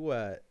tell you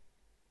what.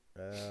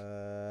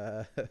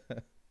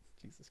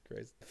 Jesus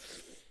Christ.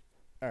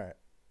 All right.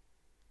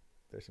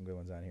 There's some good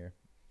ones on here.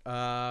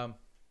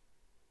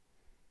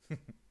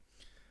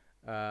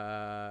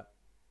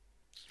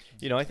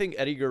 I think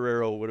Eddie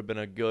Guerrero would have been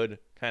a good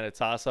kind of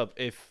toss-up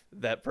if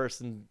that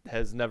person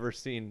has never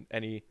seen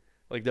any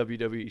like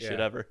WWE shit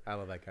ever. I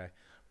love that guy.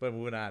 But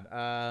moving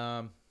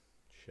on.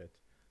 Shit.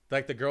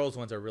 Like the girls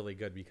ones are really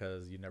good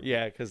because you never.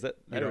 Yeah, because that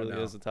don't really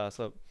know. is a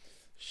toss-up.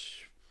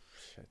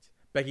 Shit.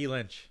 Becky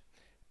Lynch.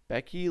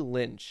 Becky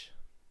Lynch,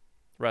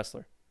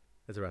 wrestler.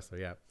 Is a wrestler,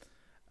 yeah.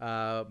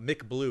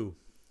 Mick Blue,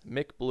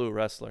 Mick Blue,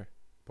 wrestler.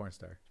 porn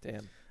star.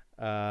 Damn. What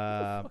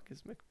the fuck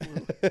is Mick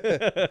Blue?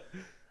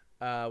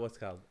 What's it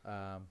called?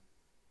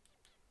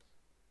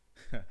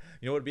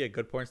 You know what would be a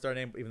good porn star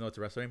name, even though it's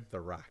a wrestler name? The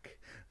Rock.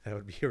 That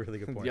would be a really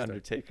good porn The star.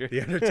 Undertaker.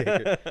 The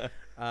Undertaker.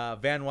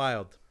 Van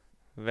Wild,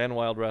 Van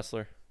Wild,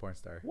 wrestler. porn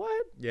star.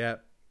 What? Yeah.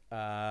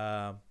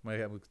 We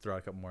could throw out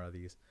a couple more of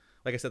these.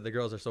 Like I said, the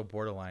girls are so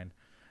borderline.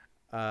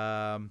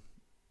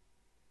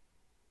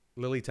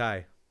 Lily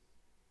Tai,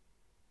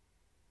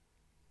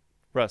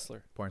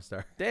 Wrestler. porn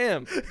star.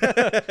 Damn.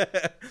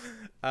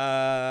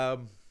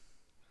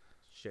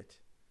 Shit.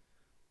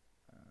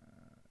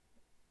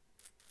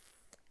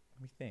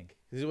 Let me think.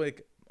 This is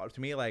like,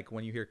 to me, like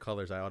when you hear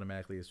colors, I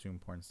automatically assume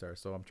porn star.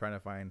 So I'm trying to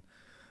find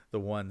the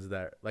ones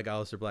that, like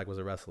Aleister Black was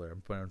a wrestler.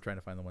 I'm trying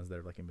to find the ones that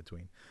are like in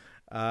between.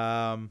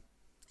 Off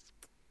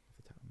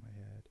the top of my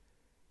head,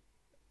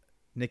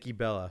 Nikki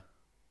Bella,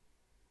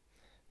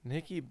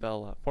 Nikki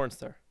Bella, porn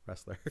star.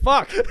 wrestler.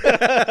 Fuck.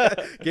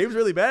 Game's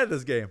really bad at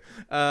this game.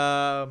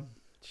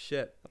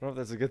 Shit. I don't know if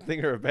that's a good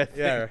thing or a bad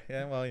thing.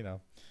 Yeah. Well, you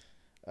know.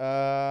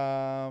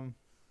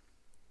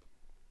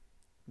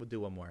 We'll do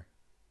one more.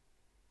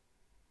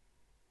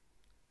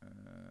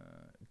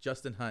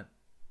 Justin Hunt.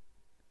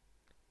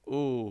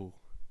 Ooh.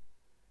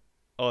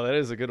 Oh, that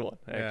is a good one,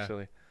 Yeah.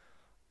 actually.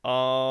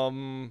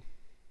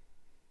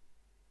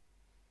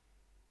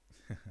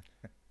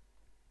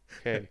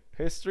 Okay.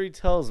 History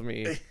tells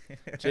me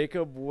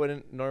Jacob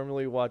wouldn't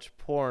normally watch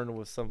porn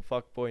with some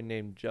fuckboy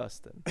named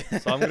Justin.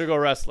 So I'm gonna go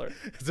wrestler.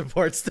 It's a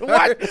porn star.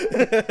 What?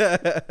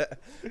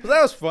 Well,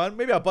 that was fun.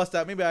 Maybe I'll bust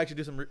out. Maybe I'll actually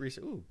do some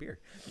research. Ooh, beer.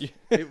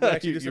 Maybe we'll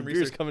actually do some Your beer's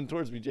research. coming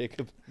towards me,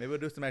 Jacob. Maybe we'll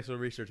do some actual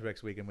research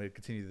next week and we'll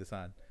continue this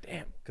on.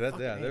 Damn. Because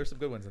there's some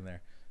good ones in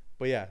there.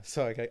 But yeah,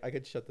 so I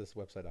could shut this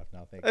website off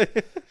now. Thank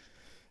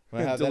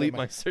you. Delete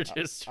my search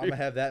history. I'm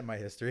gonna have that in my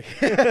history.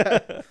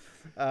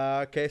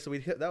 Okay, so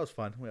that was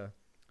fun. Yeah.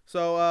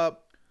 So I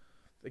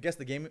guess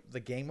the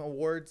game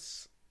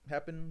awards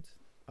happened.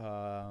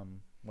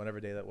 Whatever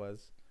day that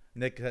was.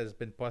 Nick has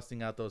been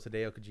busting out those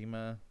Hideo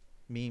Kojima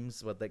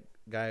memes with that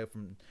guy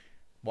from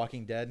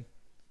Walking Dead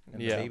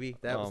and the baby.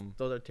 Those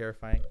are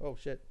terrifying. Oh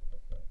shit,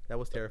 that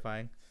was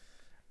terrifying.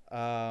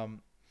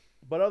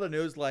 But other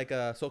news like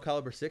Soul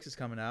Calibur 6 is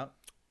coming out.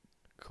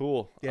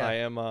 Cool. Yeah. I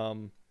am.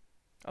 I'm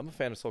a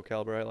fan of Soul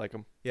Calibur. I like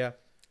them. Yeah,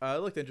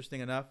 it looked interesting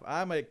enough.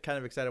 I'm kind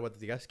of excited about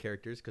the guest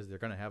characters because they're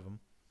gonna have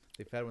them.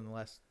 They've had one in the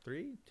last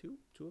two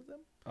of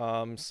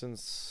them.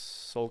 Since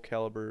Soul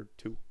Calibur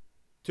 2.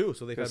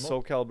 So they've had Because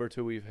Soul Calibur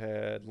 2, we've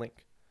had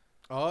Link.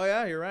 Oh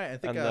yeah, you're right. I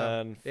think And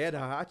then they had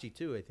Hahachi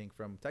too. I think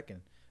from Tekken,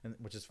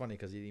 which is funny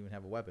because he didn't even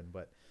have a weapon.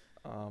 But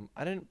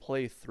I didn't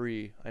play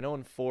 3. I know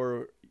in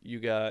 4 you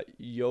got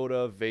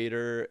Yoda,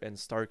 Vader, and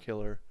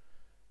Starkiller.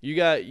 You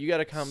got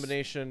a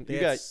combination. they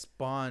had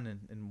Spawn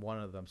in one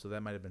of them, so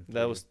that might have been 3.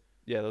 Those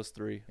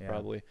 3 Yeah.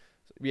 probably.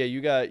 Yeah,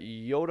 you got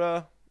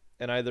Yoda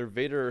and either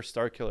Vader or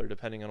Starkiller,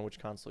 depending on which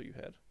console you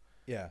had.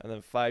 Yeah. And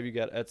then 5 you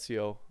got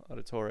Ezio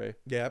Auditore.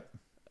 Yep.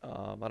 I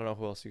don't know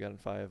who else you got in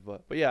 5,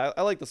 but yeah,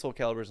 I like the Soul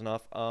Caliburs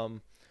enough.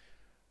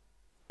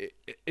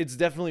 It's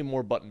definitely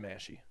more button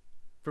mashy,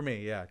 For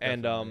me, yeah.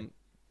 and definitely.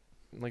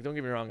 like don't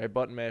get me wrong, I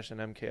button mash in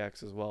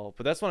MKX as well,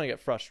 but that's when I get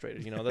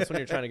frustrated. That's when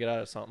you're trying to get out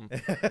of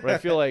something. But I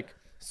feel like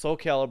Soul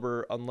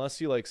Calibur, unless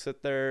you like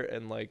sit there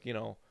and like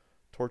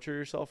torture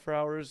yourself for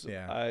hours,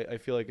 Yeah. I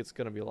feel like it's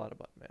gonna be a lot of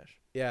button mash.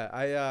 Yeah,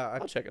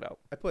 I'll check it out.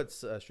 I put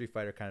Street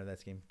Fighter kind of in that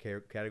same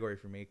category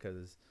for me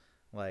because,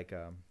 like,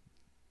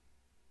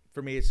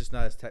 for me it's just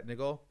not as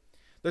technical.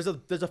 There's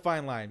a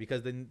fine line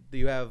because then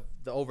you have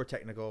the over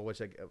technical,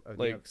 which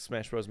Like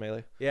Smash Bros.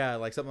 Melee. yeah,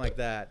 like something like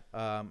that.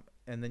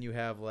 And then you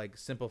have like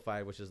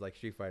simplified, which is like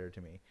Street Fighter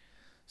to me.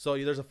 So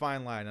there's a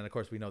fine line, and of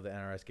course we know the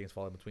NRS games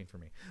fall in between for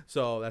me.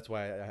 So that's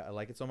why I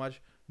like it so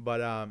much. But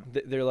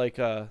They're like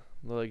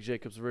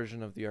Jacob's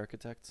version of the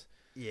Architects.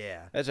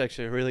 yeah, That's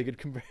actually a really good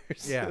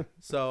comparison. yeah.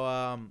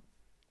 So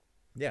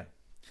yeah,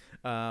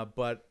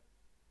 but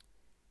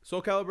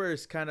Soul Calibur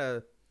is kind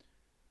of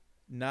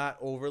not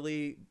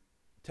overly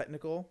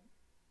technical.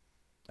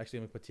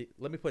 Actually,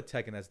 let me put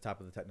Tekken as the top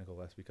of the technical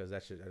list because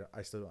that shit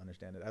I still don't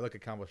understand it. I look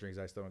at combo strings,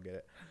 I still don't get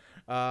it.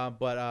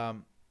 But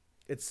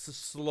it's a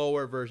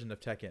slower version of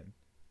Tekken,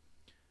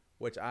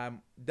 which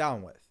I'm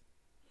down with.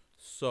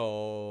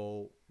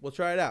 So we'll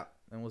try it out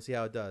and we'll see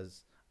how it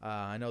does.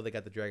 I know they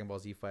got the Dragon Ball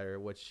Z Fighter,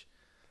 which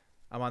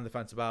I'm on the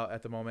fence about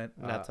at the moment.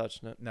 Not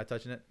touching it. Not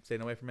touching it.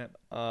 Staying away from it.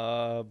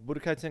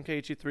 Budokai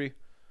Tenkaichi 3.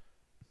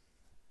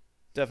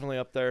 Definitely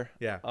up there.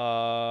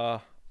 Yeah.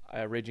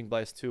 Raging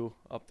Blast 2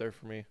 up there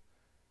for me.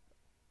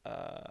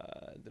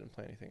 Didn't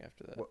play anything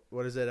after that.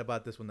 What is it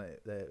about this one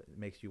that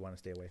makes you want to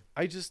stay away?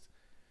 I just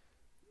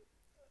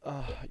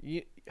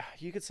you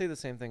could say the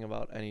same thing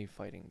about any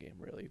fighting game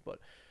really, but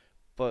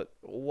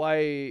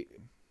why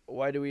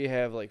do we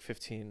have like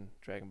 15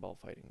 Dragon Ball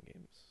fighting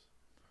games?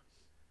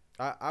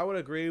 I would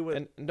agree with.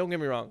 And don't get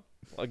me wrong.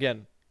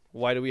 Again,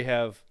 why do we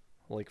have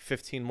like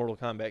 15 Mortal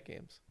Kombat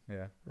games?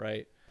 Yeah.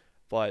 Right?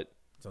 But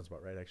sounds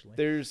about right actually.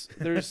 There's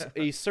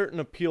a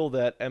certain appeal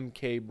that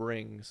MK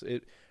brings.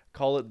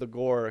 Call it the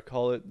gore,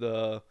 call it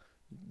the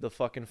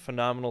fucking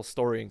phenomenal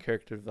story and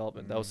character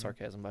development. That was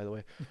sarcasm, by the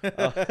way.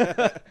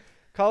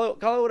 Call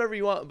it whatever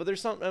you want, but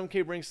there's something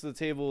MK brings to the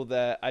table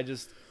that I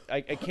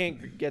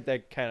can't get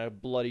that kind of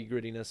bloody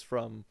grittiness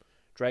from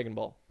Dragon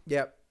Ball.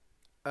 Yep.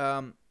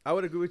 I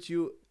would agree with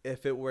you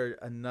if it were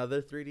another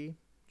 3D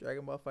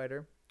Dragon Ball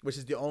Fighter, which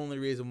is the only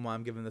reason why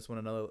I'm giving this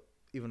one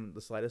even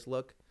the slightest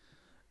look,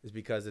 is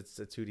because it's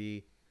a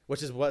 2D,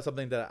 which is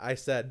something that I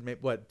said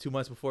 2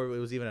 months before it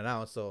was even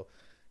announced. So,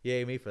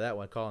 yay me for that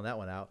one, calling that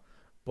one out.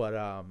 But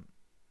I'm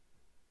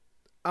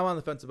on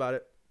the fence about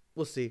it.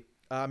 We'll see.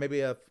 Maybe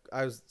if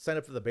I was signed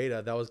up for the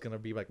beta, that was gonna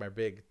be like my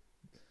big,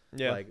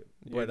 but I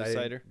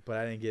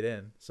didn't get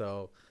in.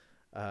 So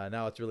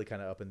now it's really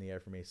kind of up in the air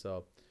for me.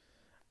 So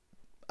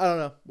I don't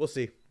know. We'll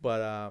see.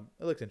 But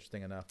it looks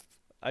interesting enough.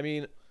 I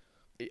mean,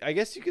 I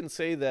guess you can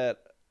say that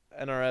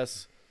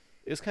NRS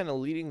is kind of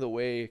leading the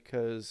way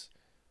because,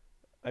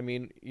 I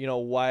mean,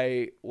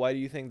 why do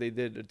you think they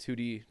did a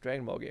 2D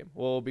Dragon Ball game?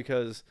 Well,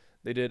 because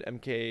they did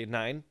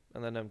MK9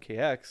 and then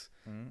MKX.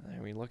 I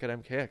mean, look at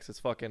MKX. It's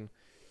fucking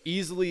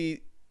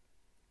easily,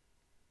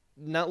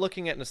 not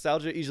looking at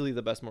nostalgia, easily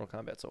the best Mortal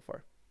Kombat so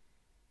far.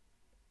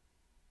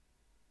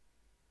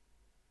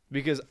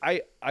 Because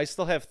I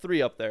still have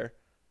 3 up there,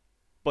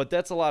 but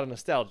that's a lot of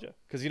nostalgia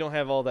because you don't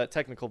have all that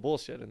technical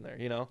bullshit in there,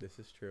 This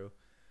is true.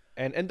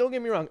 And don't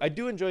get me wrong, I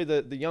do enjoy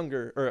the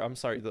younger, or I'm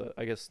sorry,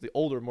 the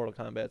older Mortal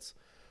Kombats,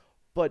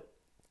 but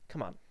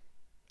come on,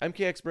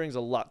 MKX brings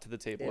a lot to the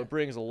table. Yeah. It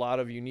brings a lot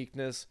of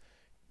uniqueness,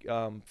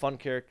 fun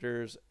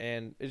characters,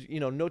 and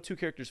no two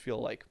characters feel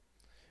alike.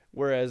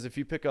 Whereas if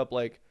you pick up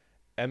like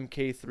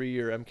MK3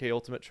 or MK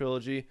Ultimate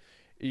Trilogy,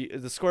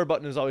 the square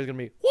button is always gonna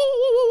be whoa,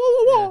 whoa, whoa,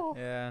 whoa, whoa, whoa,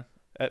 Yeah.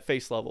 at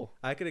face level.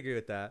 I could agree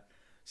with that.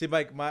 See,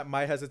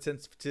 my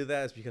hesitance to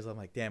that is because I'm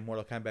like, damn,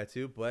 Mortal Kombat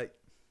 2, but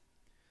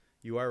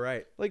you are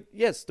right. Like,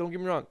 yes, don't get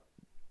me wrong,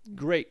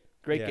 great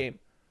Yeah. game.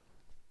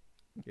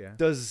 Yeah.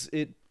 Does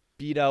it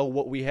beat out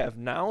what we have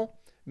now?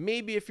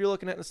 Maybe if you're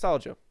looking at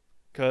nostalgia,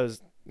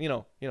 because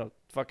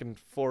fucking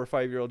 4 or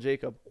 5-year-old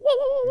Jacob.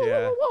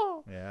 Yeah.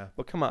 Yeah.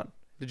 But come on,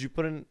 did you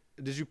put in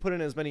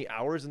as many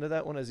hours into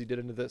that one as you did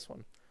into this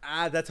one?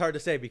 That's hard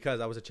to say because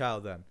I was a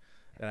child then,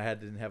 and I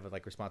didn't have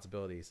like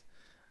responsibilities.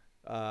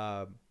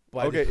 But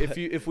Okay,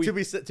 if we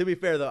to be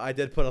fair though, I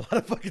did put a lot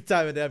of fucking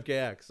time into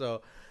MKX.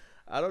 So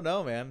I don't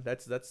know, man.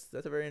 That's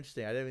a very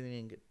interesting. I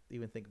didn't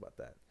even think about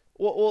that.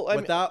 Well, I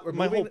Without mean,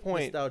 my whole removing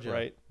point, nostalgia.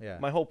 right? Yeah.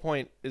 My whole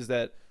point is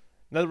that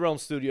NetherRealm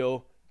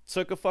Studio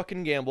took a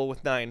fucking gamble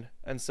with 9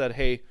 and said,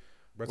 "Hey,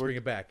 Let's we're bring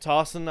it back.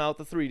 tossing out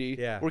the 3D.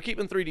 Yeah. We're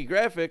keeping 3D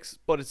graphics,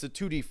 but it's a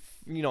 2D,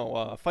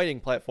 fighting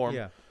platform."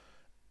 Yeah.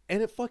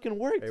 And it fucking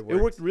worked. It It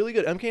worked. worked really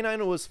good.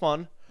 MK9 was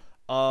fun.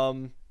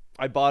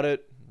 I bought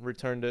it,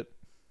 returned it.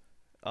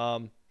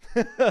 But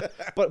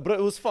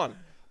it was fun.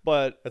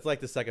 But That's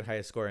like the second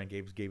highest score on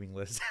gaming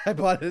list. I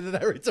bought it and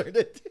I returned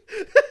it.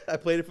 I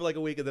played it for like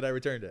a week and then I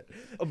returned it.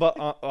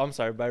 I'm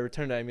sorry, by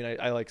returned it, I mean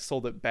I like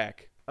sold it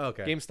back.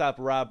 Okay. GameStop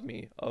robbed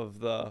me of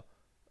the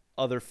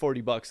other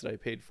 $40 that I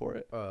paid for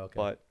it. Oh, okay.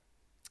 But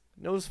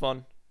it was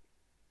fun.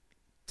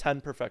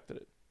 10 perfected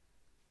it.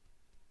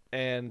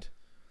 And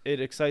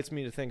it excites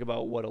me to think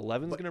about what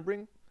 11's going to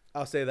bring.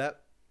 I'll say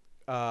that.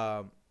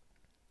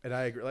 And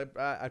I agree. Like,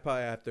 I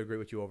probably have to agree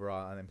with you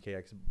overall on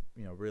MKX.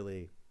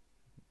 Really,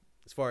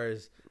 as far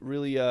as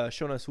Really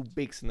showing us who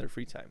bakes in their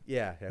free time.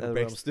 yeah,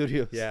 NetherRealm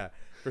Studios. yeah,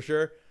 for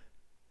sure.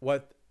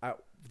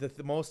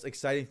 The most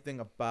exciting thing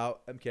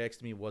about MKX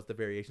to me was the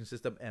variation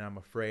system, and I'm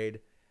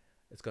afraid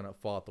it's gonna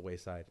fall at the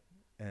wayside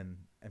in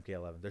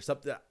MK11. There's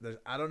something.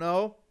 I don't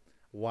know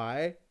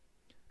why,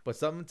 but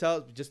something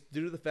tells just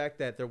due to the fact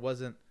that there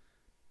wasn't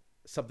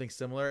something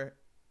similar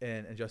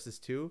in Injustice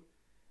 2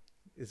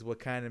 is what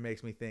kind of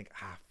makes me think,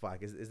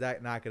 fuck, is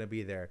that not going to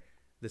be there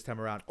this time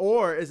around?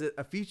 Or is it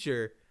a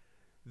feature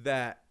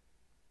that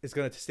is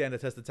going to stand the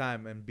test of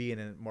time and be in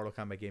a Mortal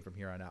Kombat game from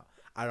here on out?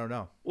 I don't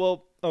know.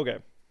 Well, okay.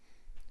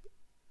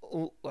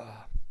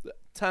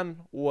 10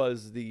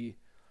 was the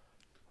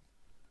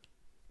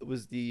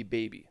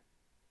baby.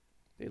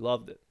 They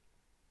loved it.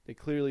 They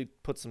clearly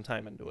put some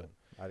time into it.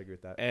 I'd agree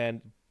with that.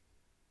 And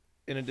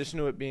in addition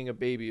to it being a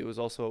baby, it was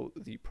also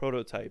the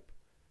prototype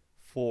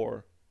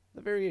for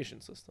the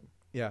variation system,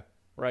 Yeah.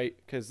 right?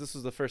 Because this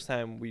was the first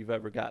time we've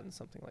ever gotten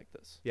something like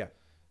this. Yeah.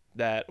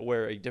 That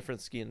where a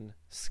different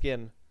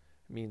skin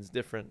means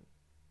different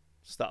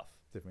stuff,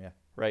 Different. Yeah.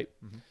 right?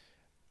 Mm-hmm.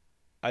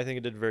 I think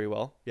it did very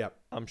well. Yep.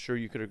 I'm sure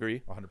you could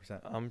agree.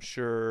 100%. I'm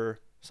sure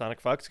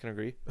Sonic Fox can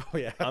agree. Oh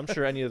yeah. I'm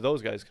sure any of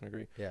those guys can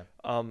agree. Yeah.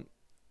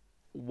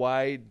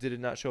 Why did it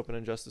not show up in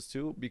Injustice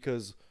 2?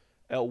 Because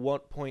at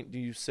what point do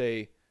you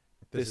say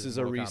this is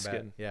a Mortal reskin?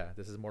 Kombat. Yeah,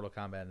 this is Mortal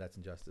Kombat and that's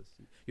Injustice.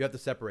 You have to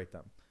separate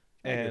them.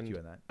 I agree with you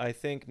in that. I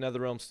think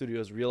NetherRealm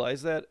Studios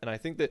realized that, and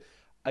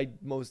I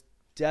most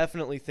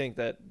definitely think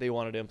that they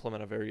wanted to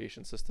implement a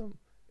variation system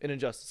in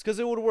Injustice because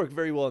it would work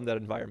very well in that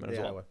environment as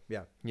Yeah, well.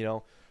 yeah. You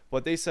know,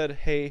 but they said,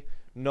 hey,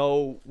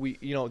 no,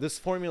 this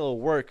formula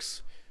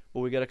works, but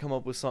we got to come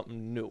up with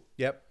something new.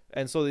 Yep.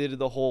 And so they did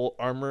the whole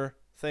armor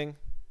thing.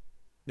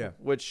 Yeah.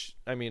 Which,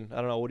 I mean, I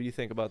don't know. What do you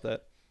think about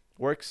that?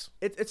 Works?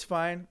 It's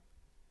fine,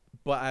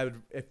 but I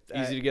would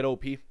Easy to get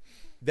OP?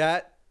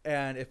 that,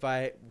 and if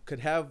I could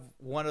have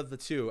one of the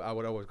two, I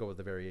would always go with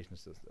the variation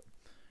system.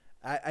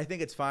 I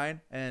think it's fine,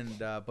 and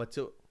but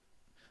the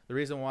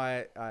reason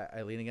why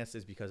I lean against it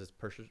is because it's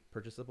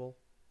purchasable,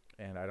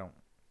 and I don't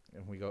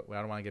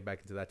want to get back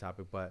into that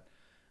topic, but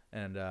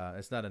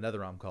it's not a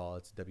NetherRealm call,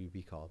 it's a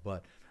WB call,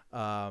 but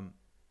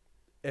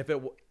if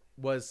it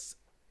was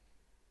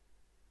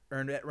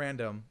earned at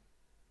random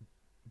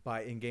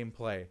by in-game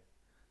play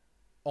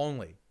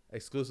only,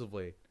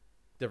 exclusively,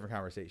 different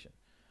conversation.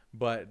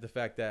 But the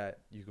fact that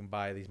you can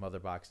buy these mother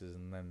boxes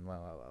and then blah,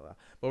 blah, blah, blah.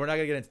 But we're not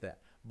going to get into that.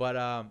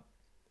 But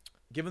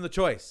given the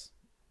choice,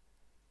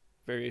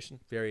 Variation?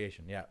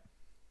 variation, yeah.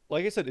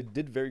 Like I said, it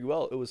did very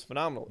well. It was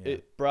phenomenal. Yeah.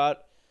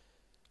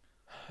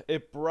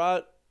 It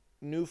brought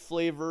new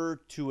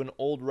flavor to an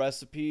old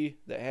recipe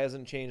that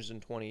hasn't changed in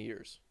 20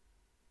 years.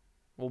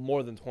 Well,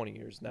 more than 20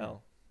 years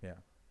now. Yeah.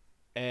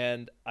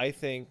 And I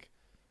think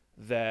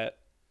that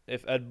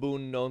if Ed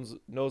Boon knows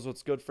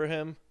what's good for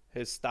him,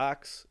 his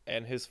stocks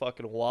and his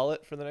fucking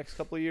wallet for the next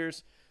couple of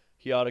years,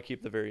 he ought to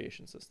keep the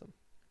variation system.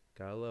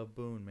 Gotta love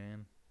Boone,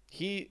 man.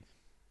 He's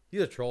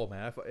a troll,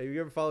 man. If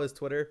you ever follow his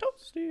Twitter,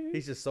 toasty.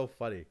 he's just so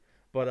funny.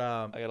 But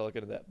I gotta look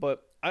into that.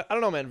 But I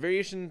don't know, man.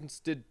 Variations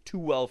did too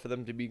well for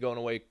them to be going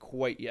away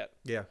quite yet.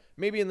 yeah,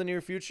 Maybe in the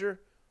near future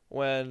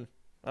when,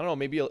 I don't know,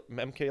 maybe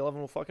MK11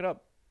 will fuck it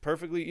up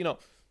perfectly. You know,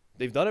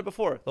 they've done it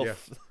before. Yeah.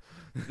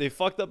 They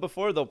fucked up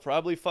before. They'll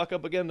probably fuck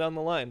up again down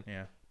the line.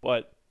 yeah.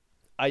 But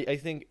I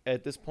think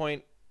at this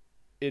point,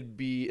 it'd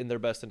be in their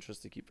best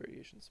interest to keep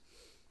variations.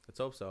 Let's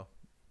hope so.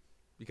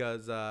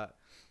 Because I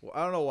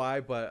don't know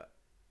why, but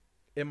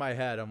in my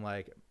head, I'm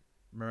like,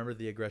 remember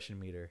the aggression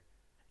meter.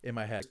 In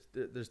my head,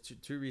 there's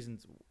two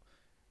reasons.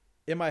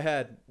 In my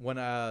head, when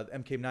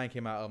MK9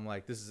 came out, I'm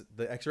like, this is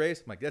the X-rays.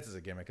 I'm like, this is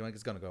a gimmick. I'm like,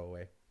 it's gonna go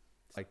away.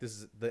 Like, this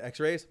is the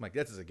X-rays. I'm like,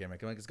 this is a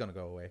gimmick. I'm like, it's gonna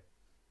go away.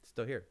 It's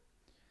still here.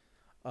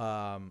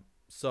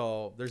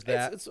 So there's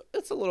that.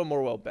 It's a little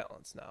more well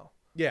balanced now.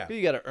 Yeah,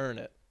 You got to earn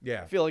it.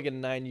 yeah. I feel like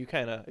in 9, you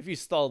kind of, if you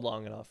stalled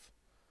long enough,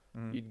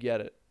 Mhm. you'd get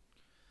it.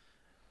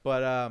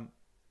 But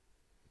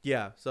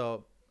yeah.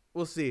 So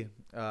we'll see.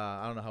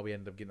 I don't know how we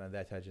ended up getting on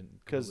that tangent.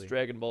 Because completely.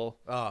 Dragon Ball.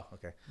 Oh,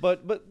 okay.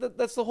 But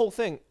that's the whole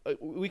thing.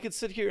 We could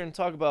sit here and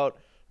talk about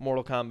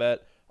Mortal Kombat.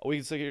 We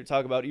could sit here and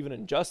talk about even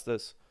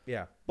Injustice.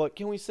 Yeah, But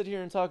can we sit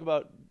here and talk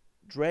about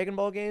Dragon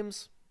Ball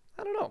games?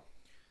 I don't know.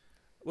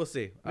 we'll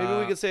see. Maybe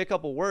we could say a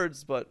couple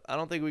words, but I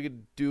don't think we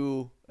could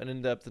do an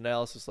in-depth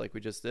analysis like we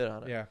just did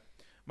on it. Yeah,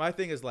 my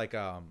thing is like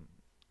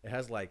it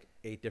has like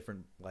 8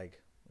 different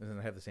like. It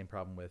doesn't have the same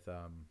problem with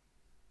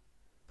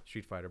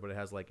Street Fighter, but it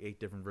has like 8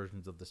 different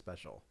versions of the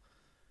special.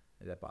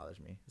 That bothers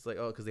me. It's like,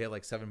 oh, because they have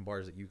like 7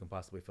 bars that you can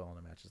possibly fill in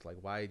a match. It's like,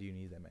 why do you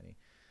need that many?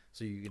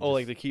 So you can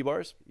Like the key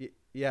bars?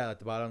 yeah, at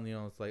the bottom,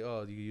 it's like,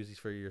 oh, you can use these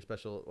for your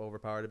special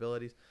overpowered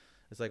abilities.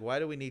 It's like, why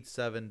do we need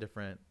 7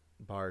 different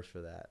bars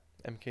for that?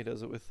 MK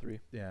does it with 3.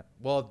 Yeah.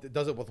 Well, it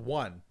does it with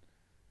 1.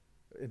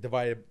 It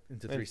divided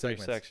into 3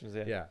 segments. sections,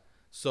 yeah. Yeah.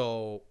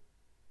 So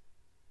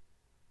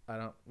I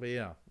don't.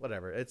 But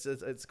whatever.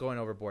 It's going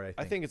overboard.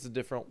 I think it's a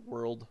different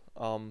world.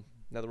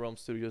 NetherRealm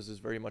Studios is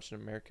very much an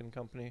American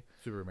company,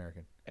 super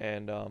American.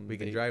 And We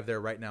can drive there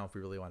right now if we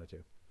really wanted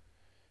to.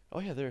 Oh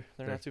yeah, they're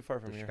not too far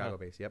from They're here. Chicago Huh?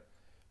 based. Yep.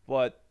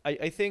 But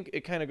I think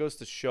it kind of goes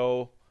to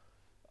show,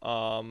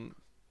 kind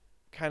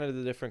of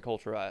the different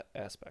cultural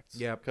aspects.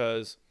 Yeah.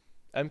 Because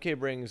MK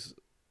brings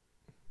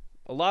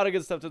a lot of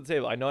good stuff to the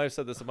table. I know I've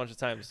said this a bunch of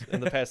times in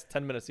the past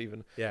 10 minutes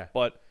even. Yeah.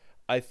 But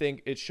I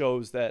think it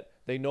shows that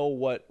they know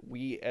what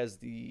we as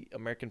the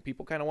American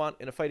people kind of want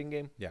in a fighting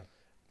game. Yeah.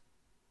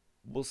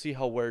 We'll see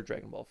how well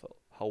Dragon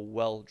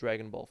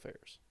Ball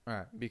fares. All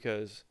right.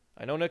 Because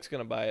I know Nick's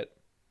going to buy it.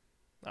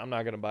 I'm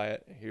not going to buy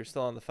it. You're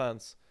still on the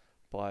fence.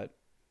 But,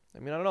 I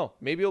mean, I don't know.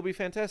 Maybe it'll be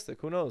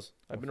fantastic. Who knows?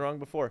 I've been wrong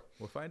before.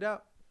 We'll find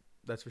out.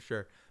 That's for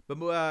sure. But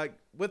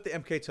with the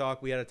MK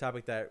talk, we had a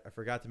topic that I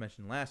forgot to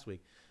mention last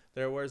week.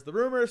 there was the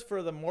rumors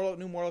for the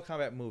new Mortal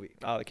Kombat movie.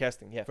 Oh, the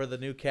casting, yeah. For the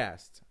new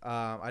cast.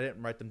 I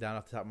didn't write them down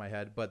off the top of my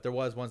head, but there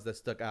was ones that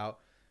stuck out,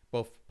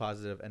 both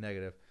positive and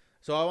negative.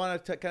 So I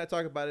want to kind of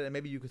talk about it, and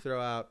maybe you could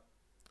throw out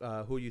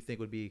who you think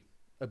would be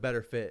a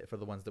better fit for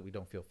the ones that we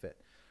don't feel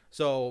fit.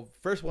 So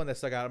first one that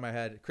stuck out in my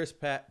head, Chris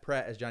Pratt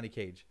as Johnny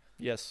Cage.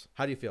 Yes.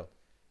 How do you feel?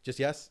 Just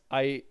yes?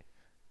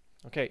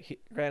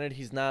 Granted,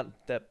 he's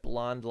not that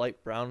blonde,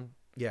 light brown,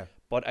 Yeah.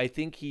 but I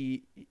think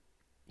he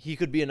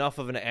could be enough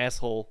of an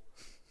asshole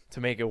to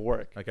make it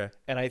work. Okay.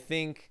 And I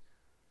think,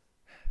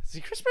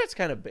 see, Chris Pratt's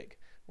kind of big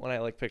when I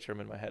like picture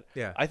him in my head.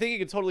 Yeah. I think he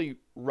could totally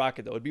rock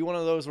it though. It'd be one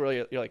of those where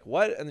you're like,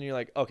 what? And then you're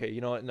like, okay,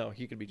 you know what? No,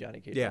 he could be Johnny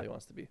Cage. Yeah. All he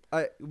wants to be.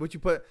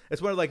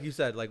 It's one of, like you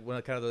said, like when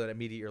it kind of that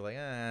immediate, you're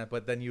like,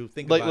 but then you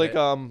think Like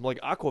about it. like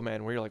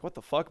Aquaman, where you're like, what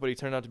the fuck? But he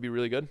turned out to be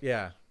really good.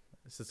 Yeah.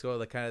 So it's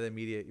like kind of the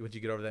immediate. Once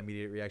you get over that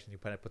immediate reaction, you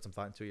kind of put some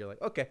thought into it. You're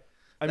like, okay.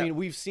 I mean,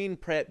 we've seen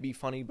Pratt be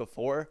funny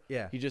before.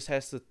 Yeah. He just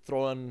has to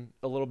throw in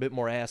a little bit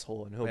more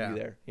asshole, and he'll be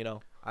there. You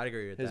know, I'd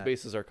agree with his that.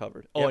 bases are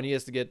covered. Yep. Oh, and he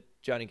has to get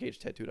Johnny Cage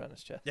tattooed on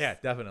his chest. Yeah,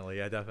 definitely.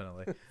 Yeah,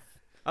 definitely.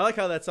 I like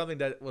how that's something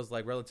that was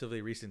like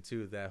relatively recent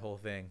too. That whole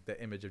thing,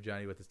 the image of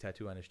Johnny with his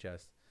tattoo on his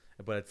chest.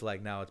 But it's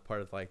like now it's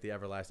part of like the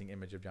everlasting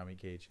image of Johnny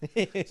Cage.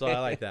 So I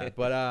like that.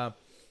 But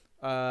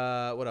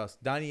what else?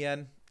 Donnie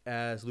Yen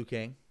as Liu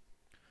Kang.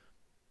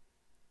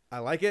 I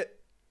like it.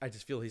 I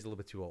just feel he's a little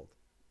bit too old.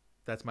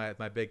 That's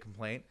my big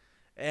complaint.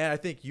 And I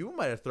think you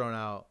might have thrown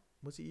out.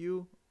 Was it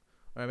you?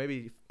 Or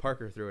maybe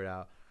Parker threw it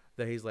out.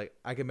 That he's like,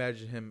 I can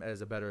imagine him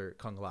as a better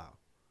Kung Lao.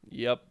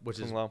 Yep. Which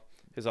is Kung Lao,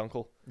 his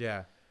uncle.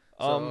 Yeah.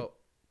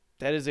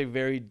 That is a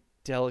very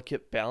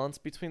delicate balance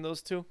between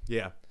those two.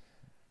 Yeah.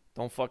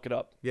 Don't fuck it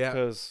up. Yeah.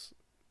 Because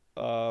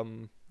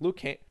Liu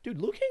Kang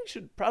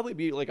should probably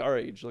be like our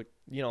age, like,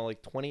 you know,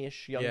 like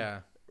 20-ish,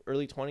 young,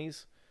 early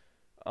 20s.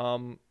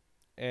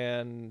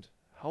 And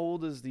how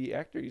old is the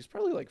actor? He's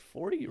probably like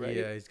 40, right?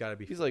 Yeah, he's got to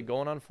be. He's like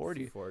going on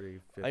 40. 40,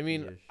 50-ish. I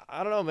mean,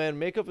 I don't know, man.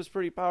 Makeup is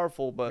pretty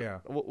powerful,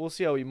 but we'll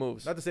see how he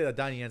moves. Not to say that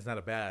Donnie Yen's not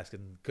a badass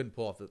and couldn't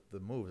pull off the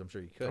moves. I'm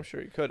sure he could. I'm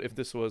sure he could if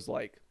this was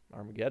like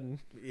Armageddon.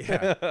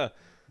 Yeah.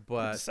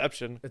 But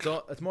Deception.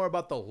 It's more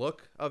about the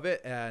look of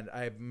it, and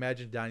I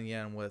imagine Donnie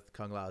Yen with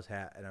Kung Lao's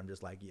hat, and I'm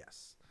just like,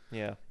 yes.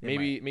 Yeah.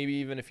 Maybe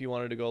even if you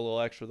wanted to go a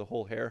little extra, the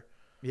whole hair.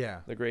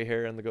 Yeah. The gray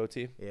hair and the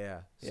goatee.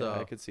 Yeah. So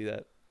I could see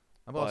that.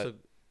 I'm also.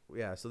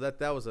 Yeah, so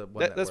that was a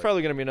one that's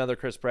probably gonna be another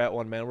Chris Pratt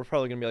one, man. We're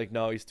probably gonna be like,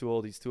 no, he's too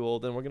old,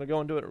 and we're gonna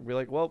go and do it. We'll be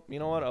like, well, you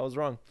know what, I was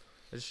wrong.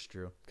 This is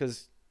true.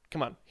 Because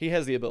come on, he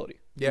has the ability.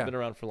 He's been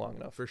around for long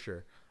enough. For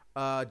sure.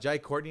 Jai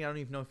Courtney, I don't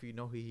even know if you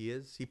know who he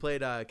is. He played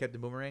Captain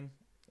Boomerang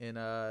in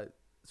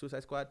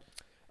Suicide Squad.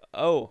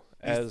 Oh,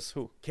 as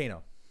who?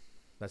 Kano.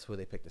 That's who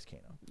they picked as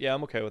Kano. Yeah,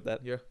 I'm okay with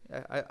that. Yeah,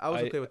 I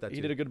was okay with that too.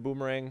 He did a good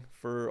Boomerang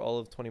for all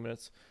of 20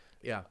 minutes.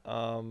 Yeah.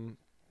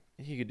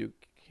 He could do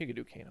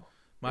Kano.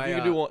 You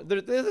could do one.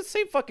 They're the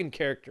same fucking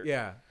character.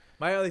 Yeah.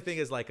 My only thing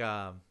is like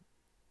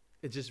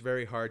it's just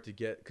very hard to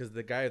get because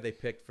the guy they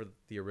picked for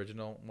the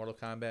original Mortal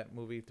Kombat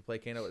movie to play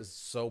Kano is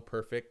so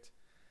perfect.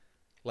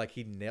 Like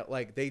he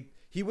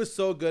was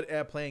so good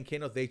at playing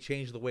Kano, they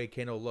changed the way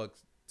Kano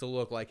looks to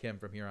look like him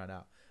from here on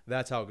out.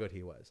 That's how good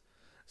he was.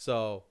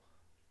 So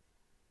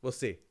we'll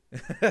see.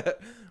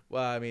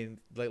 Well, I mean,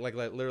 like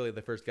literally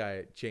the first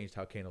guy changed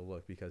how Kano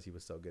looked because he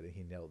was so good and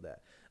he nailed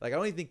that. Like I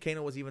don't even think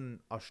Kano was even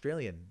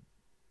Australian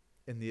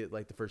in the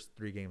first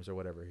 3 games or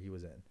whatever he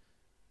was in.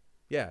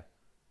 Yeah.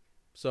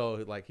 So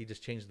like he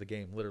just changed the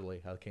game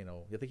literally how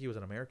Kano. I think he was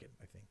an American,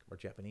 I think, or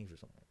Japanese or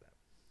something like that.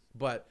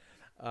 But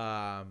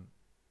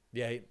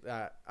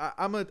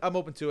I'm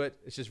open to it.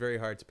 It's just very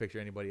hard to picture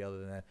anybody other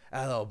than that.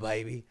 Hello,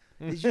 baby.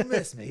 Did you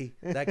miss me?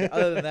 That guy,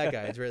 other than that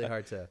guy, it's really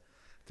hard to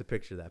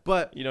picture that.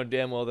 But you know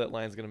damn well that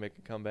line's gonna make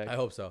a comeback. I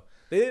hope so.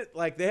 They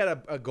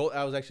had a goal.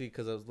 I was actually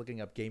because I was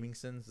looking up gaming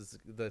sins. It's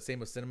the same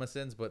with cinema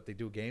sins, but they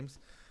do games.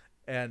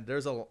 And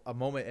there's a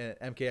moment in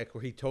MKX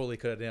where he totally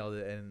could have nailed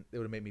it, and it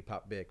would have made me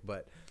pop big.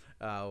 But,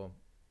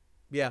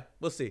 yeah,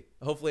 we'll see.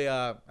 Hopefully,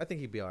 I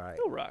think he'd be all right.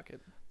 He'll rock it.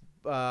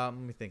 Let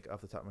me think off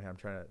the top of my head. I'm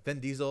trying to.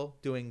 Vin Diesel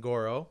doing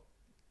Goro.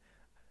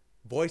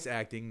 Voice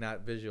acting,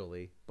 not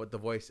visually, but the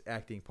voice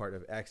acting part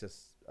of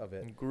access of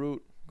it.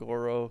 Groot,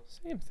 Goro,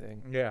 same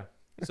thing. Yeah.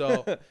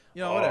 So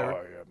whatever.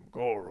 I am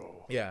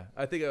Goro. Yeah,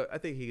 I think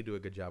he could do a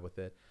good job with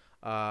it.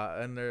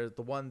 And there's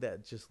the one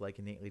that just like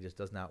innately just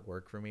does not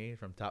work for me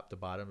from top to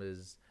bottom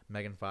is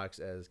Megan Fox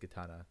as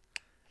Katana.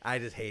 I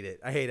just hate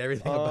it. I hate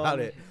everything about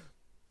it.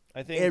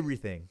 I think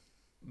everything.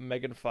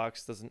 Megan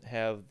Fox doesn't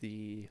have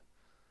the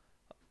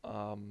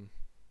kind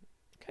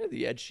of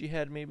the edge she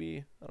had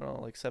maybe, I don't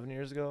know, like 7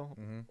 years ago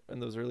in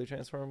those early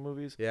Transformer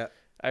movies. Yeah.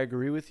 I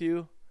agree with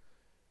you.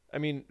 I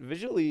mean,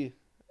 visually,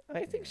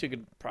 I think she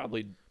could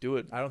probably do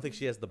it. I don't think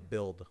she has the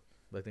build.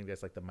 I think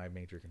that's like my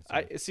major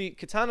concern. I see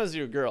Katana's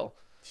your girl.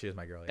 She is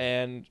my girl. Yeah.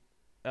 And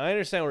I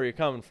understand where you're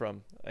coming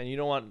from, and you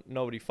don't want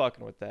nobody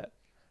fucking with that.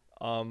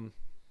 I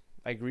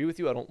agree with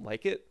you. I don't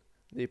like it.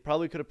 They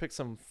probably could have picked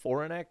some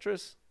foreign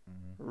actress.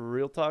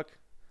 Real talk.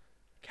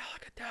 Gal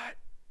Gadot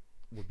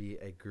would be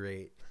a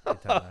great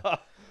Katana.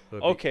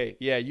 Okay,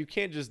 yeah, you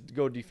can't just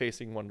go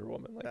defacing Wonder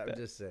Woman like I'm that.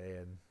 just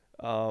saying.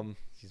 Um,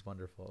 She's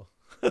wonderful.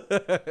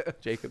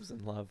 Jacob's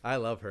in love. I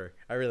love her.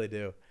 I really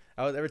do.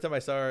 Every time I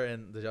saw her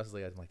in the Justice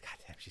League, I'm like, God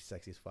damn, she's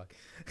sexy as fuck.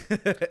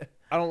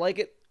 I don't like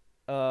it.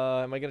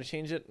 Am I gonna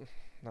change it?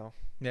 No.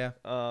 Yeah.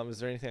 Is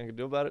there anything I can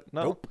do about it?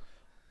 No. Nope.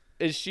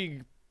 Is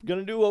she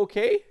gonna do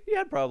okay?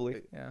 Yeah,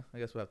 probably. Yeah. I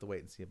guess we'll have to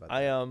wait and see about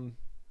I that.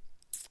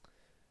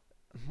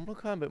 Mortal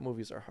Kombat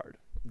movies are hard.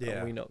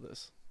 Yeah. We know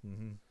this.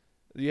 Mm-hmm.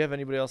 Do you have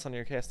anybody else on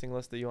your casting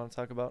list that you want to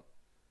talk about?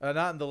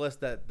 Not in the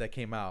list that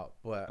came out,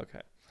 but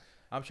Okay.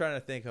 I'm trying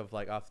to think of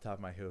like off the top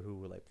of my head who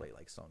would like play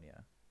like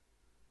Sonya.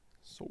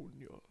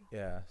 Sonya.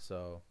 Yeah.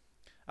 So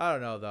I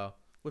don't know though.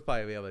 We'll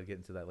probably be able to get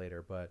into that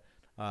later, but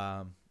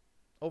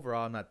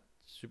overall, I'm not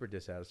super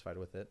dissatisfied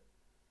with it.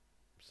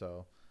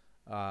 So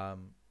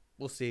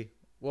we'll see.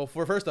 Well,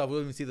 first off,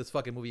 we'll even see this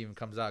fucking movie even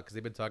comes out because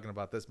they've been talking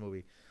about this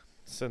movie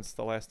Since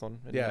the last one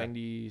in Yeah.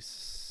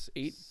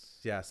 98.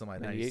 Yeah, something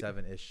like 98?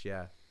 97-ish.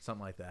 Yeah,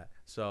 something like that.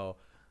 So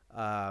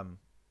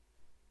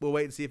we'll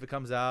wait and see if it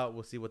comes out.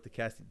 We'll see what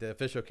the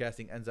official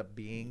casting ends up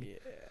being. Yeah.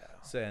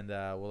 So, and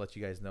we'll let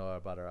you guys know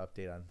about our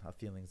update on our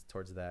feelings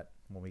towards that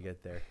when we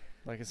get there.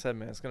 Like I said,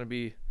 man, it's gonna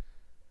be,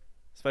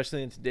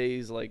 especially in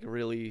today's like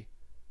really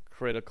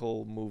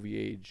critical movie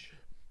age,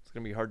 it's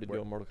gonna be hard to do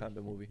a Mortal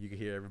Kombat movie. You can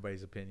hear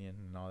everybody's opinion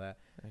and all that.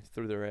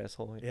 Through their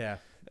asshole. Yeah.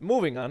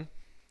 Moving on.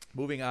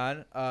 Moving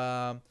on.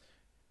 How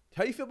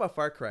do you feel about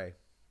Far Cry?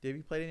 Have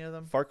you played any of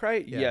them? Far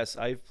Cry? Yeah. Yes,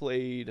 I've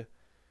played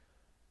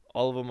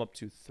all of them up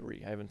to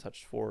 3. I haven't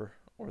touched 4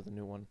 or the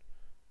new one.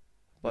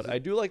 But I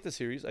do like the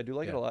series. I do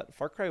like it Yeah. a lot.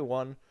 Far Cry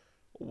 1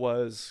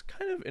 was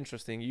kind of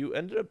interesting. You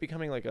ended up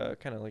becoming like a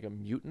kind of like a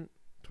mutant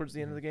towards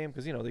the end of the game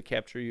because, you know, they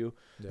capture you.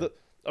 Yeah.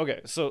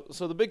 Okay, so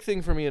the big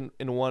thing for me in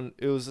 1,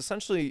 it was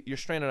essentially you're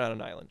stranded on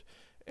an island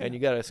and you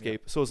got to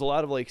escape. So it was a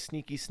lot of like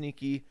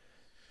sneaky,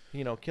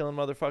 you know, killing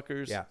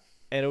motherfuckers. Yeah.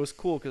 And it was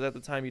cool because at the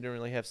time you didn't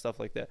really have stuff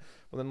like that.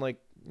 But then, like,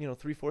 you know,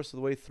 3/4 of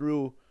the way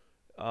through,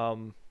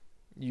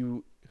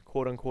 you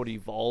quote unquote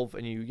evolve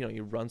and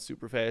you run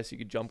super fast. You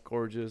could jump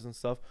gorges and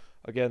stuff.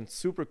 Again,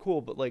 super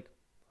cool. But like,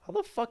 how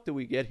the fuck did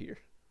we get here?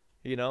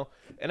 You know?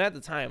 And at the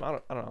time, I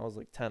don't know. I was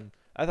like 10.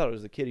 I thought it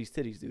was the kitty's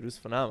titties, dude. It was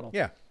phenomenal.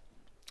 Yeah.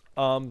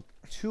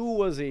 2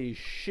 was a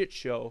shit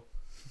show.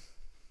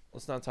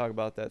 Let's not talk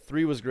about that.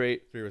 3 was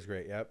great. 3 was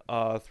great. Yep.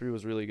 3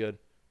 was really good.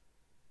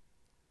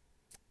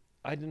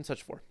 I didn't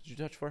touch 4. Did you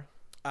touch 4?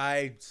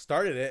 I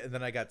started it and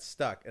then I got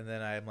stuck, and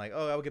then I'm like,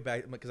 oh, I'll get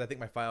back because I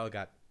think my file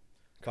got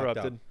fucked up.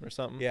 Corrupted or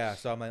something? Yeah,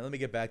 so I'm like, let me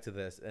get back to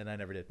this, and I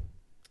never did.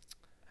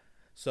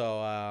 So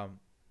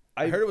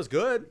I heard it was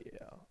good.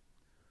 Yeah.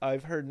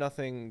 I've heard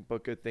nothing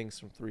but good things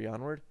from 3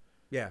 onward.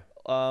 Yeah.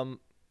 I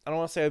don't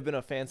want to say I've been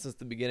a fan since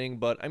the beginning,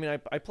 but I mean,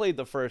 I played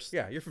the first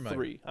Yeah, you're familiar.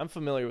 3. I'm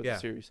familiar with Yeah. the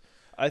series.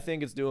 I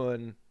think it's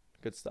doing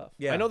good stuff.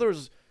 Yeah. I know there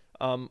was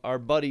our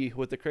buddy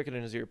with the cricket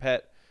in his ear,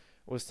 Pet,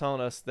 was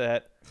telling us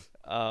that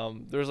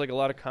there's like a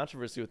lot of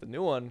controversy with the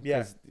new one. Yeah.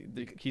 'cause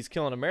he's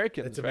killing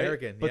Americans. It's right?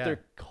 American, but yeah.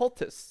 they're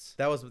cultists.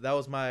 That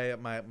was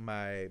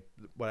my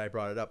what I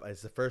brought it up.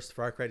 It's the first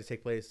Far Cry to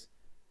take place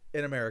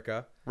in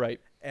America,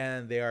 Right.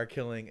 and they are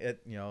killing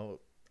it,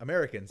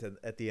 Americans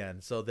at the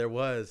end. So there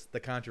was the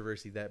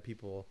controversy that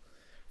people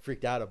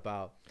freaked out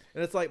about.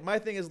 And it's like, my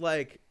thing is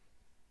like,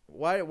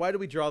 why do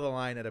we draw the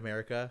line at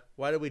America?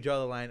 Why do we draw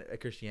the line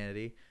at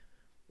Christianity?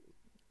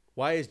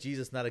 Why is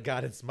Jesus not a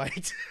God in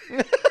Smite?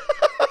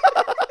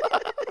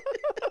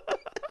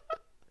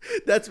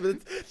 This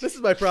is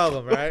my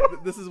problem, right?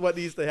 This is what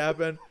needs to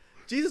happen.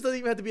 Jesus doesn't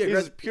even have to be He's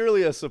aggressive.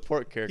 purely a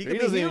support character. can He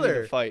be doesn't even need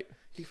healer. to fight.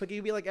 He could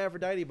be like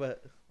Aphrodite,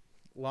 but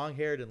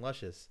long-haired and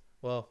luscious.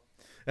 Well,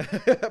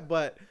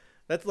 but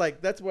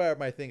that's where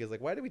my thing is.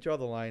 Like, why do we draw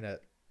the line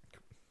at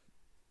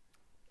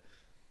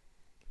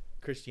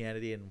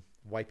Christianity and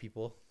white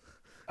people?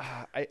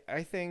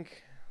 I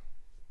think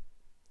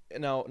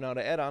now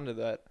to add on to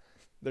that,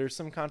 there's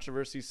some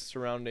controversy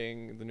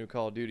surrounding the new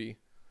Call of Duty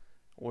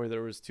where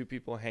there was 2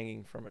 people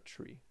hanging from a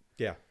tree.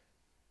 Yeah.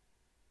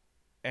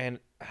 And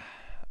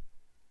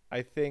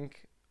I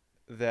think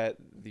that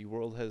the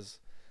world has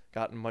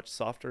gotten much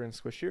softer and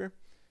squishier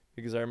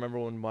because I remember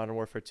when Modern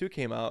Warfare 2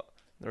 came out,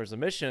 there was a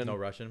mission, No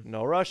Russian.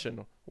 No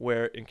Russian,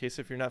 where, in case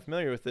if you're not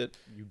familiar with it,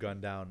 You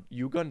gunned down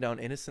you gun down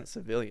innocent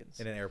civilians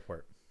in an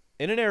airport.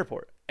 in an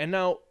airport. And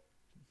now,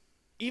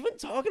 even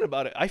talking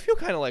about it, I feel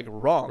kind of like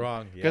wrong.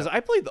 Wrong, yeah. Because I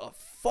played the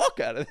fuck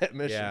out of that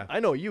mission. Yeah. I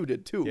know you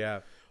did too.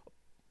 Yeah.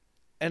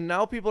 And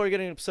now people are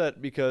getting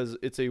upset because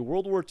it's a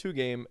World War II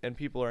game and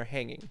people are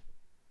hanging.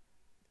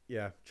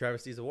 Yeah.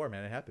 Travesties of war,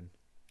 man. It happened.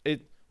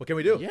 It. What can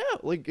we do? Yeah,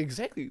 like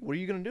exactly. What are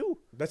you gonna do?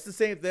 That's the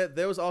same.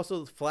 There was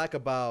also flack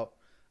about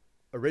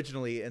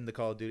originally in the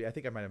Call of Duty. I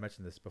think I might have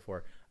mentioned this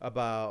before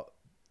about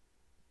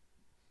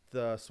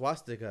the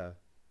swastika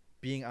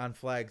being on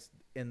flags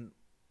in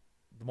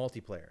the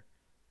multiplayer.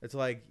 It's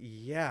like,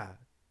 yeah,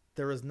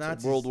 there was It's a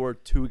Nazis. World War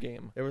II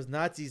game. There was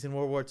Nazis in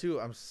World War II.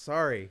 I'm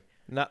sorry.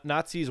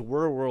 Nazis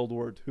were World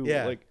War II.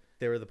 Yeah, Like,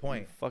 they were the are you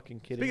point.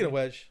 fucking kidding Speaking me?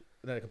 of which,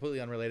 completely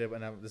unrelated,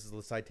 and this is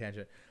a side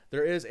tangent.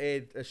 There is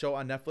a show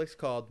on Netflix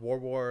called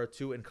World War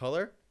II in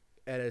Color.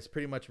 and it's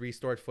pretty much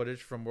restored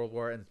footage from World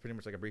War, and it's pretty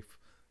much like a brief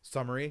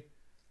summary.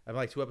 I'm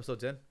like 2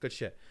 episodes in. Good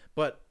shit.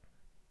 But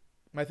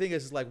my thing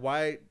is like,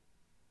 why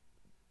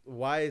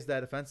is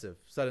that offensive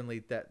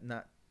suddenly? That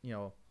not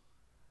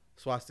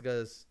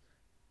swastikas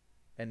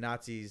and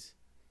Nazis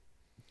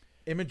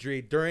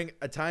imagery during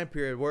a time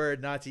period where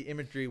Nazi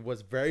imagery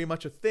was very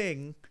much a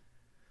thing.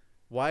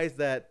 Why is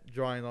that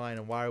drawing the line,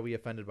 and why are we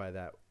offended by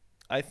that?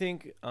 I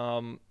think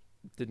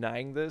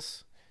denying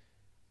this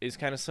is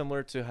kind of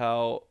similar to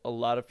how a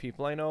lot of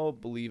people I know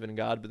believe in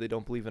God, but they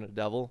don't believe in a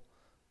devil.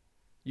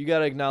 You got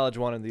to acknowledge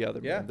one and the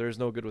other, man. There's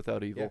no good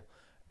without evil. Yeah.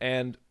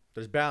 And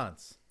there's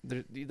balance.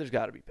 There's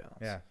got to be balance.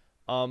 Yeah.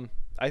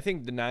 I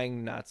think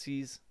denying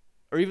Nazis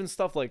or even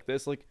stuff like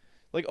this, like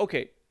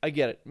okay, I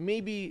get it.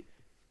 Maybe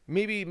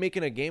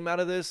making a game out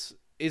of this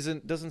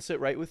doesn't sit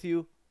right with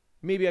you.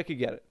 Maybe I could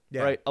get it.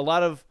 Yeah. Right? A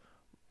lot of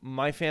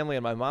my family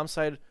on my mom's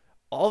side,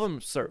 all of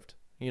them served.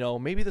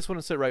 Maybe this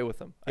wouldn't sit right with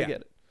them. Yeah. I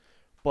get it.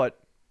 But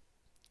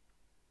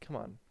come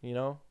on,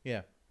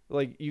 Yeah.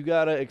 Like, you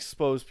got to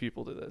expose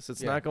people to this.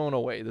 It's Yeah. not going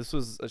away. This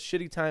was a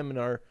shitty time in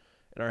our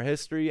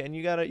history, and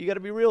you got to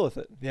be real with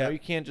it. Yeah. You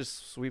can't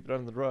just sweep it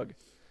under the rug.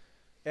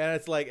 And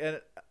it's like, and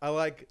I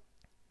like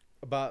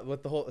about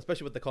with the whole,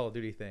 especially with the Call of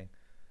Duty thing,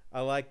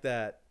 I like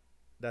that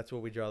that's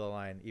where we draw the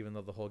line, even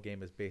though the whole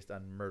game is based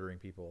on murdering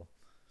people.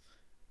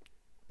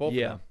 Both of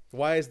them.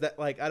 Why is that?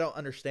 Like, I don't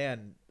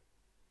understand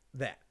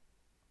that.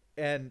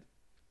 And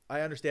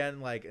I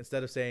understand, like,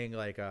 instead of saying,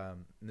 like,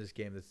 in this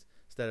game,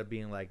 instead of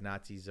being like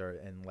Nazis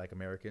and like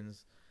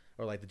Americans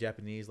or like the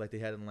Japanese, like they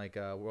had in like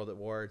World at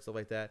War and stuff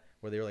like that,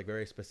 where they were like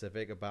very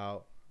specific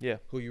about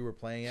who you were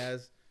playing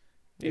as.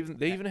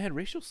 They even had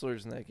racial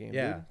slurs in that game,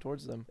 dude,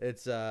 towards them.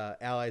 It's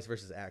Allies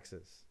versus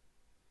Axis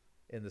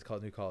in this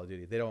new Call of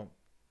Duty. They don't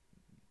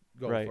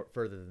go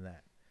further than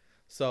that.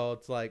 So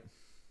it's like,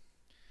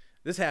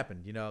 this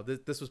happened,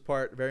 this was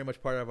very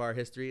much part of our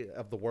history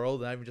of the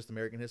world, not even just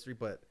American history,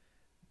 but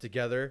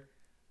together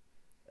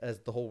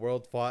as the whole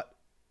world fought.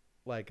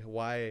 Like,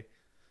 why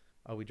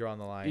are we drawing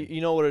the line? You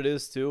know what it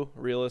is too?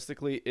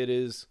 Realistically,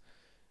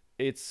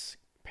 it's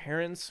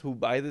parents who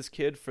buy this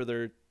game for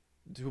their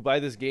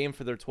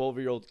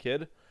 12-year-old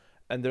kid,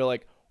 and they're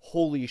like,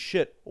 "Holy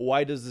shit!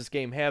 Why does this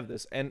game have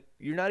this?" And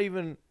you're not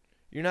even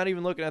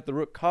looking at the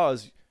root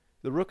cause.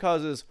 The root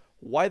cause is,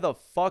 why the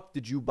fuck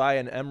did you buy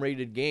an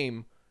M-rated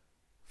game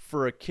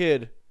for a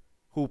kid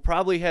who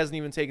probably hasn't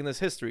even taken this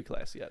history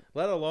class yet?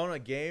 Let alone a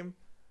game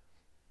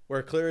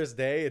where, clear as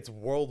day, it's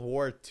World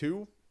War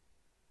II.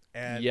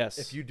 And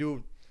if you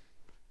do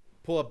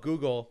pull up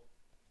Google,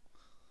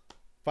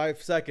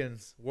 5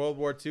 seconds, World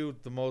War II,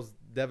 the most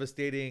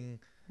devastating,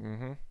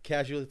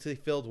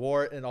 casualty-filled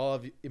war in all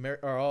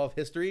of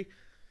history.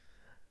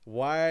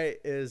 Why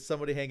is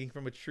somebody hanging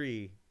from a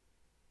tree?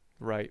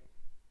 Right.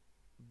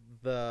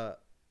 The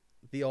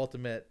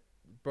ultimate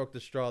broke the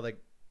straw that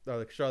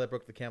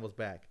broke the camel's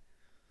back.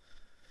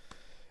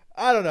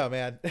 I don't know,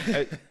 man.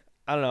 I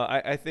don't know.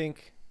 I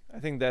think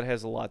that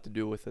has a lot to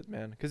do with it,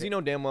 man. Because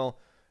damn well,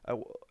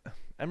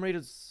 I'm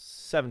rated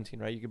 17,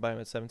 right? You can buy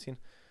them at 17.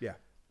 Yeah.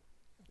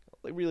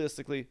 Like,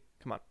 realistically,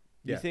 come on.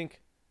 Yeah. You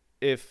think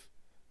if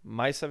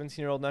my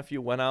 17-year-old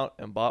nephew went out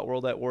and bought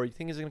World at War, you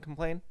think he's going to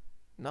complain?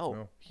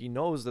 No. He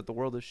knows that the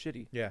world is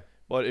shitty. Yeah.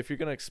 But if you're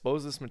going to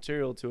expose this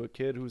material to a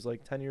kid who's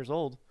like 10 years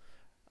old,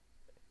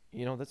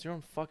 that's your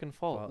own fucking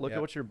fault. Well, Look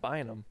at what you're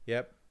buying them.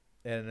 Yep.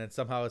 And then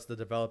somehow it's the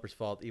developer's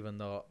fault, even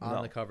though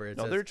on the cover it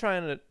says they're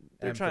trying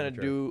to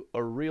do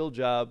a real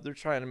job. They're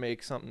trying to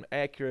make something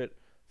accurate,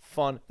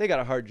 fun. They got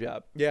a hard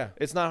job. Yeah.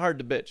 It's not hard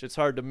to bitch. It's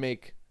hard to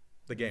make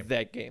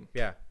that game.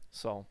 Yeah.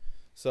 So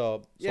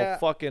yeah.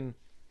 Fucking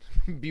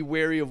be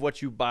wary of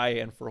what you buy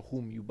and for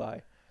whom you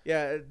buy.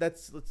 Yeah,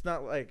 it's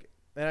not like,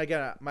 and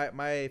again,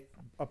 my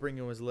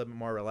upbringing was a little bit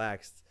more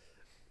relaxed,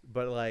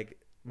 but like,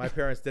 my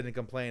parents didn't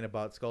complain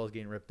about skulls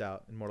getting ripped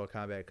out in Mortal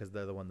Kombat because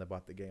they're the one that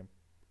bought the game.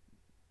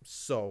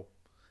 So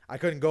I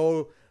couldn't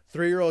go,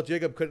 3-year-old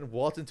Jacob couldn't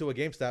waltz into a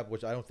GameStop,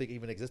 which I don't think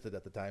even existed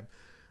at the time,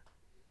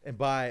 and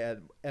buy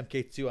an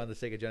MK2 on the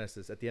Sega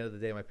Genesis. At the end of the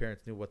day, my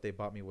parents knew what they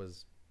bought me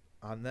was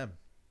on them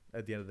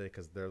at the end of the day,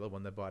 because they're the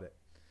one that bought it.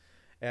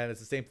 And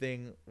it's the same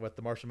thing with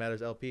the Marshall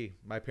Mathers LP.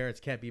 My parents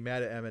can't be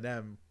mad at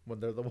Eminem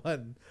when they're the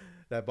one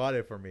that bought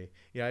it for me.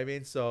 You know what I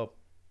mean? So,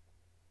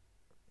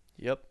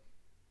 yep.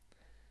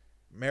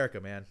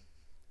 America, man.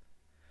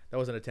 That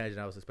wasn't a tangent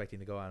I was expecting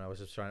to go on. I was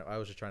just trying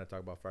to talk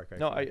about Far Cry.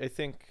 No, I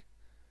think.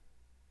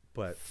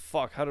 But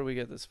fuck, how did we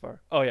get this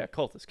far? Oh yeah,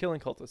 cultists, killing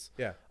cultists.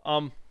 Yeah.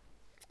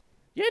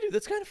 Yeah, dude,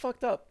 that's kind of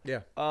fucked up.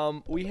 Yeah.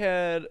 We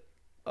had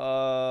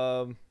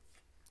Wolfenstein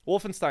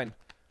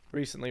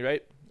recently,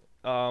 right?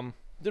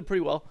 Did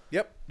pretty well.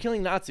 Yep.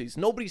 Killing Nazis.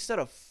 Nobody said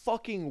a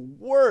fucking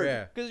word.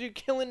 Yeah. Because you're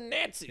killing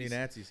Nazis.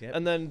 Nazis, yeah.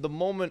 And then the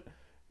moment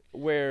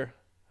where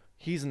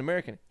he's an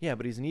American. Yeah,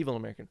 but he's an evil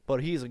American.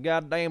 But he's a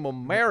goddamn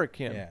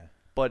American. Yeah.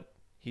 But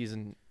he's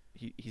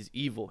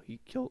evil. He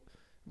killed,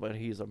 but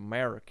he's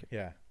American.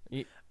 Yeah.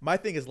 My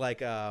thing is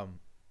like,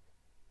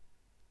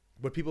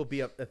 would people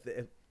be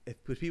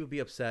would people be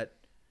upset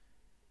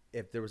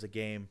if there was a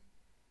game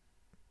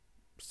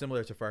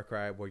similar to Far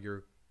Cry, where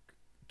you're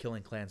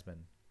killing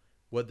Klansmen,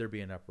 would there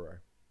be an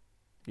uproar?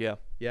 Yeah.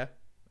 Yeah,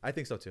 I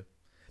think so too.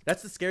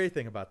 That's the scary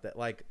thing about that.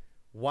 Like,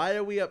 why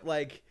are we up?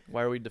 Like,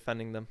 Why are we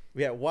defending them?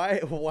 yeah, why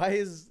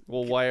is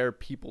Well, why are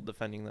people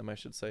defending them? I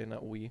should say,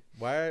 not we.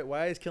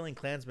 why is killing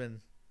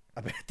Klansmen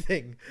a bad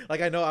thing?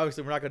 Like, I know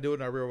obviously we're not gonna do it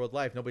in our real world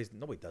life. Nobody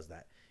does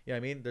that. You know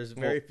what I mean? There's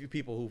very few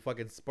people who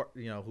fucking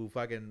who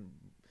fucking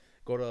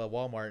go to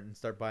Walmart and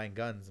start buying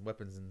guns and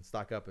weapons and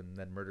stock up and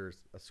then murder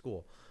a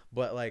school.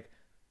 But like,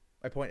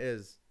 my point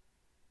is,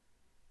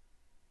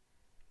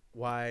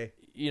 why?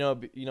 You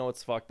know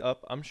what's fucked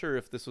up? I'm sure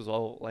if this was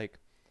all like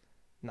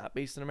not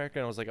based in America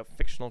and it was like a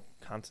fictional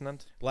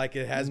continent, Like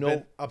it has No.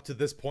 been up to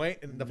this point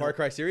in the Far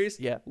Cry series.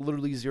 yeah,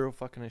 literally zero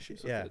fucking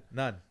issues with Yeah, it.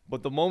 none.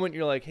 But the moment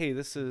you're like, hey,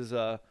 this is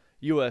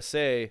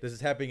USA, This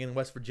is happening in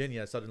West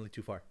Virginia. Suddenly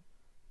too far.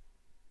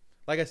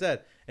 Like I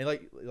said, and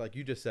like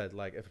you just said,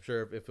 like if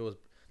it was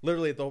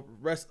literally the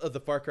rest of the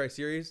Far Cry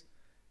series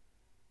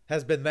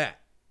has been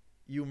that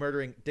you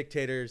murdering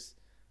dictators,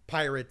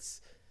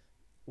 pirates,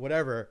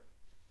 whatever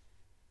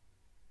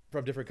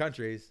from different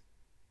countries,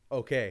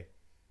 okay,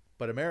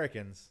 but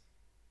Americans,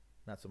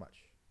 not so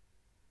much.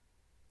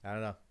 I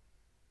don't know.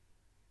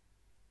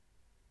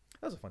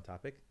 That was a fun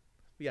topic.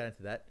 We got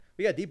into that.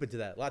 We got deep into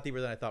that, a lot deeper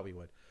than I thought we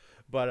would.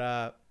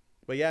 But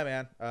yeah,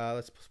 man.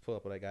 Let's pull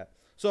up what I got.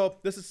 So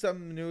this is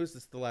some news.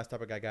 This is the last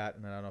topic I got,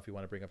 and I don't know if you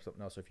want to bring up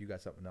something else or if you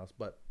got something else.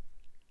 But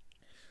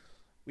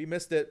we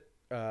missed it.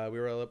 We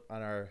were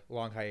on our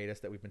long hiatus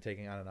that we've been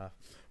taking on and off.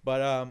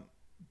 But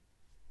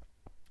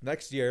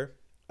next year,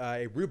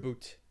 a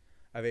reboot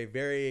of a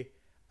very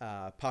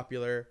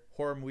popular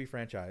horror movie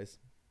franchise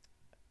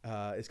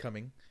is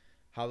coming.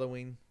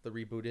 Halloween, the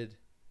rebooted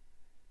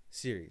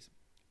series.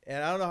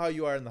 And I don't know how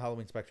you are in the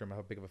Halloween spectrum,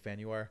 how big of a fan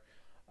you are.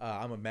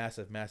 I'm a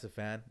massive, massive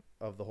fan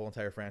of the whole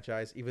entire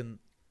franchise, even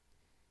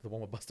the one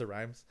with Busta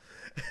Rhymes.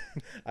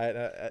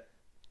 It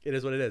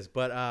is what it is.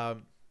 But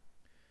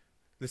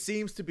this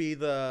seems to be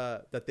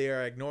that they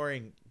are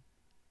ignoring.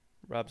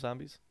 Rob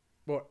Zombies.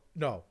 Well,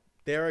 no,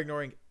 they are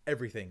ignoring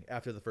everything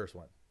after the first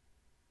one.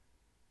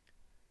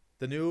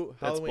 The new That's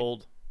Halloween,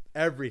 bold.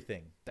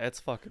 everything. That's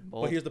fucking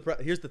bold. Well,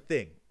 here's the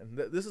thing, and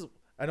this is,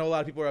 I know a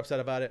lot of people are upset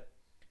about it.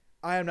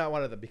 I am not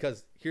one of them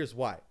because here's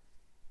why.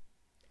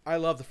 I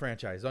love the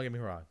franchise. Don't get me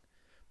wrong,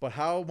 but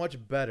how much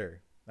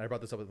better? And I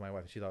brought this up with my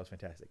wife. She thought it was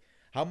fantastic.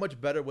 How much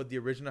better would the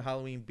original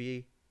Halloween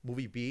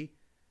movie be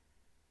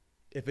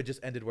if it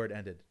just ended where it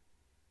ended,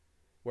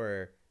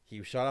 where he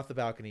was shot off the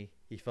balcony,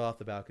 he fell off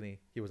the balcony,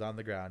 he was on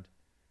the ground,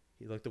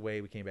 he looked away,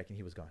 we came back, and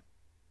he was gone,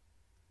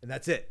 and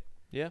that's it.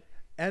 Yeah.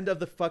 End of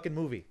the fucking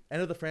movie.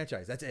 End of the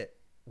franchise. That's it.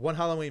 One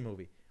Halloween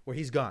movie where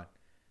he's gone,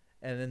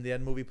 and then the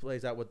end movie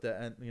plays out with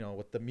the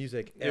with the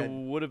music. It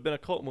And would have been a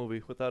cult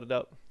movie without a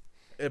doubt.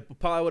 it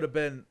probably would have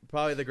been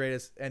the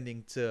greatest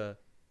ending to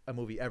a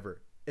movie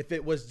ever if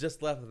it was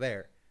just left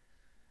there.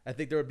 I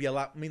think there would be a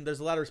lot. I mean, there's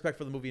a lot of respect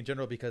for the movie in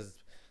general because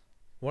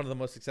one of the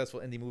most successful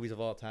indie movies of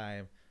all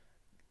time,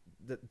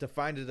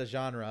 defined as a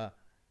genre,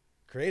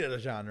 created a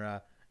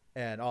genre,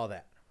 and all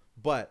that.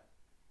 But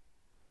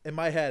in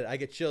my head, I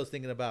get chills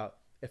thinking about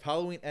if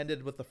Halloween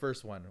ended with the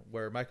first one,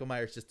 where Michael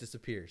Myers just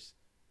disappears,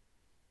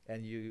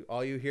 and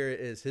all you hear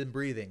is him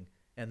breathing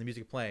and the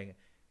music playing,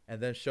 and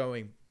then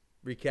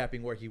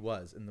recapping where he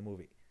was in the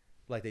movie,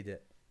 like they did,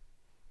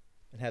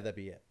 and have that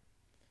be it.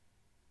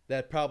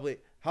 That probably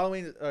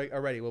Halloween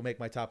already will make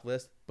my top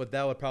list, but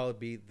that would probably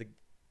be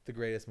the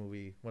greatest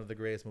movie, one of the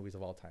greatest movies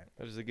of all time.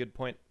 That is a good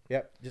point.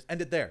 Yep, just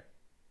end it there.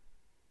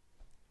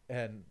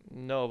 And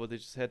No, but they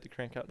just had to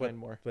crank out 9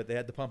 more. but they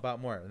had to pump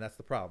out more, and that's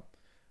the problem.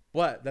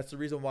 But that's the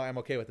reason why I'm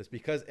okay with this,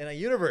 because in a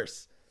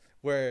universe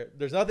where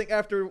there's nothing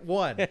after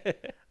one,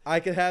 I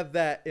could have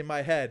that in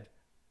my head.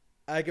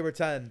 I can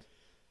pretend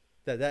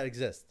that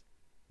exists.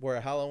 Where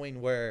a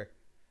Halloween where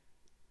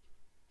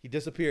he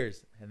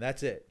disappears and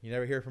that's it. You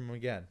never hear from him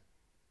again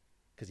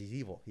because he's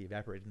evil. He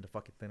evaporated into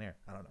fucking thin air.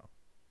 I don't know.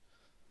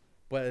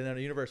 But in a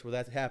universe where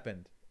that's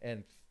happened,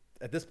 and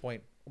at this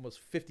point, almost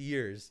 40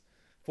 years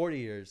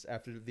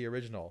after the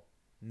original,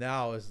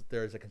 now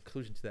there's a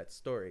conclusion to that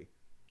story.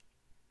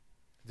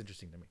 It's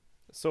interesting to me.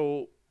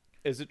 So,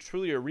 is it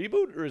truly a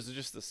reboot or is it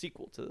just a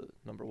sequel to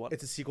number 1?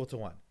 It's a sequel to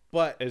one,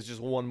 but It's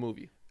just one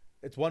movie.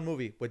 it's one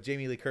movie with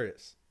Jamie Lee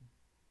Curtis.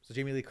 So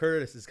Jamie Lee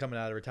Curtis is coming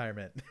out of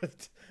retirement,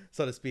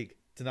 so to speak,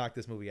 to knock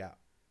this movie out.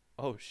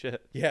 Oh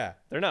shit. Yeah,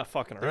 They're not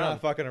fucking they're around.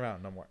 not fucking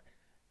around no more.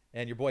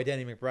 And your boy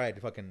Danny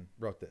McBride fucking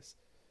wrote this.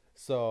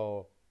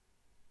 So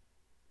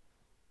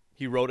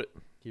He wrote it.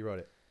 he wrote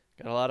it.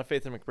 Got a lot of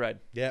faith in McBride.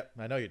 Yep,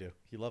 I know you do.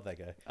 You love that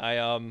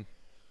guy.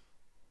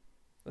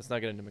 Let's not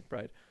get into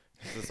McBride.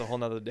 That's a whole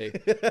nother day.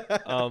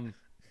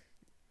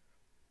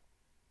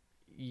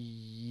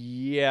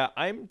 Yeah,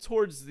 I'm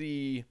towards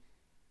the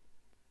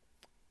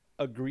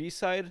agree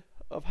side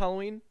of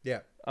Halloween. Yeah,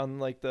 On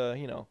like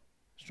the,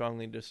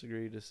 strongly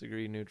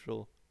disagree,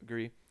 neutral,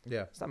 agree.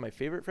 yeah. It's not my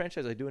favorite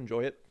franchise. I do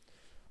enjoy it.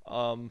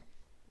 I'm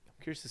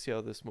curious to see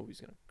how this movie's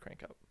going to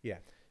crank out. Yeah.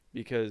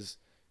 Because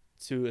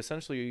to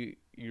essentially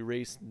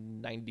erase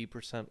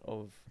 90%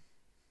 of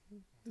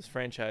this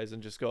franchise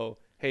and just go,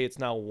 hey, it's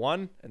now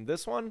one and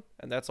this one,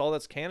 and that's all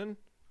that's canon.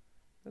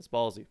 That's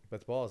ballsy.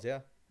 That's balls, yeah.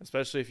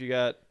 Especially if you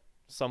got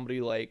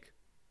somebody like,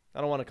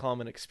 I don't want to call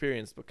him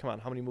inexperienced, but come on,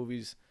 how many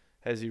movies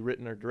has he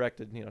written or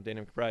directed?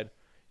 Danny McBride.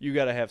 You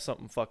got to have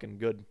something fucking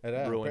good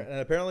brewing. And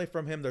apparently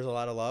from him, there's a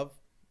lot of love.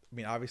 I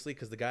mean, obviously,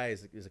 because the guy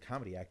is a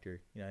comedy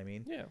actor. You know what I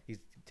mean? Yeah. He's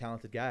a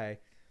talented guy.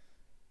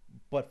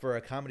 But for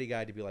a comedy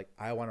guy to be like,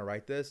 I want to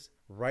write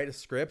a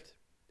script,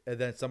 and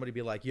then somebody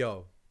be like,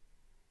 yo.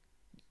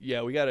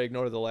 Yeah, we got to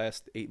ignore the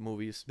last 8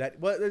 movies. I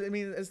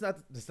mean, it's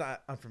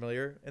not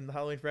unfamiliar in the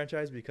Halloween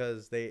franchise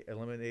because they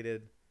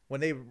eliminated,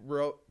 when they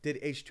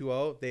did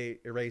H2O, they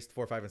erased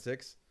 4, 5, and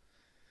 6,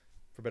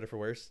 for better or for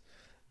worse.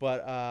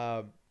 But,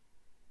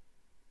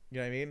 you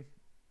know what I mean?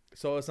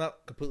 So it's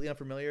not completely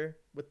unfamiliar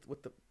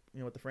with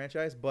the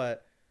franchise,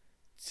 but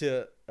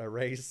to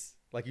erase,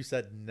 like you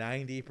said,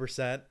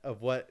 90%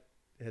 of what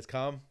has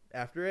come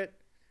after it,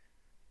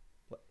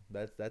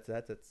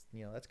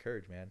 that's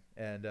courage, man.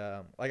 And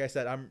like I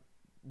said, I'm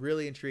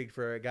really intrigued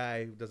for a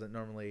guy who doesn't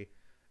normally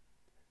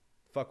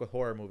fuck with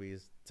horror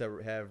movies to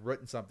have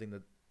written something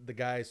that the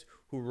guys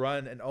who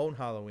run and own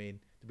Halloween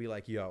to be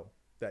like, yo,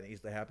 that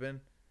needs to happen.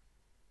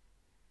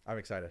 I'm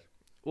excited.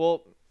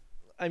 Well,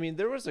 I mean,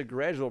 there was a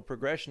gradual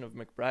progression of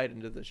McBride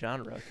into the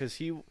genre because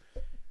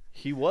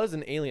he was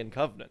an Alien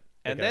Covenant,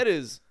 and that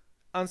is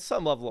on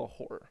some level a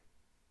horror.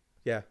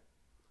 Yeah.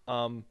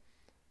 And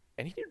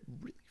he did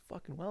really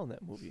fucking well in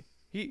that movie.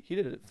 He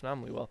did it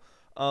phenomenally well.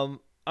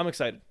 I'm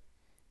excited.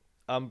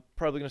 I'm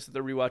probably gonna sit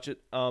there and rewatch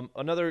it.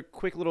 Another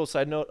quick little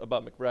side note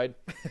about McBride.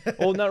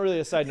 Well, not really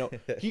a side note.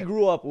 He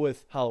grew up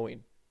with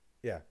Halloween.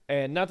 Yeah.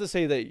 And not to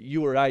say that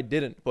you or I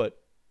didn't, but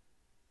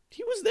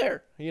he was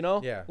there,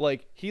 Yeah.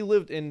 Like, he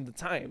lived in the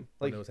time.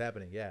 Like, when it was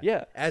happening, yeah.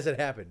 Yeah. As it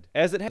happened.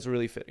 It's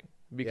really fitting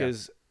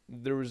because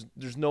there's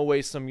no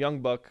way some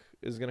young buck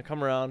is going to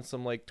come around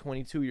some, like,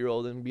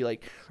 22-year-old and be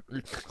like,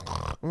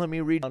 let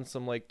me read on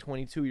some, like,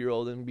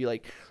 22-year-old and be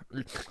like,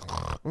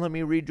 let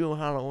me redo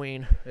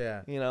Halloween.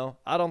 Yeah.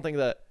 I don't think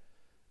that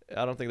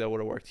would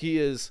have worked. He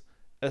is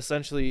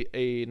essentially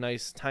a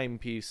nice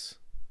timepiece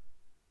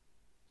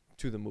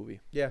to the movie.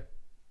 Yeah.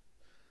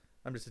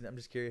 I'm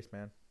just curious,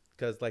 man.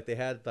 Because like they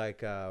had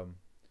like the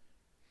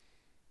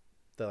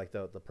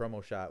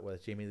promo shot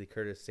with Jamie Lee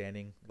Curtis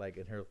standing like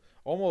in her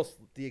almost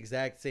the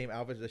exact same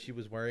outfit that she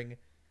was wearing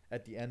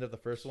at the end of the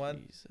first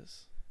one.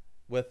 Jesus.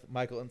 With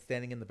Michael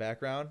standing in the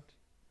background.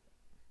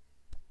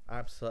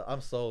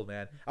 I'm sold,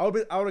 man. I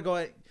would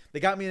go.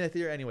 They got me in the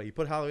theater anyway. You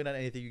put Halloween on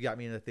anything, you got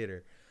me in the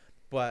theater.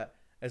 But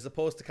as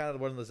opposed to kind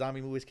of when the zombie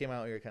movies came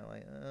out, you're kind of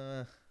like,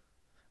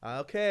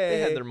 okay.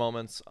 They had their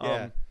moments.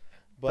 Yeah.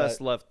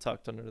 Best left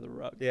tucked under the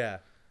rug. Yeah.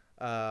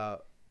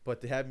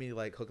 But to have me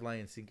like hook, line,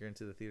 and sinker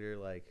into the theater,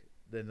 like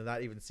then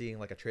not even seeing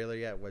like a trailer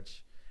yet,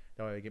 which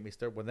don't even get me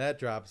started. When that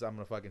drops, I'm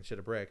gonna fucking shit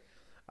a brick.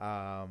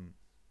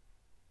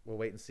 We'll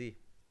wait and see.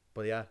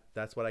 But yeah,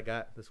 that's what I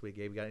got this week.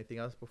 Gabe, you got anything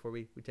else before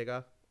we take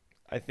off?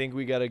 I think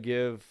we gotta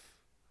give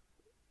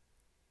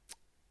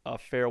a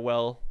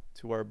farewell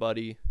to our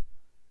buddy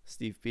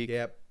Steve Peak.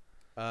 Yep.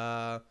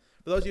 For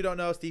those of you who don't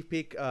know, Steve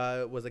Peak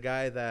was a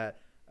guy that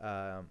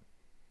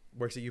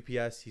works at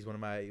UPS. He's one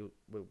of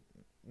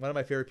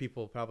my favorite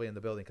people probably in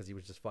the building because he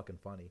was just fucking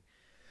funny.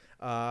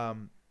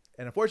 And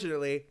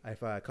unfortunately,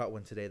 I caught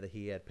one today that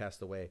he had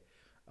passed away.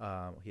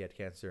 He had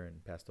cancer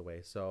and passed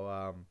away.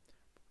 So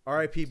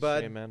R.I.P.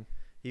 Bud. Shame, man.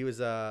 He was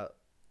young.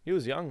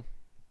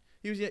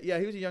 He was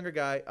a younger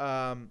guy.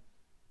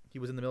 He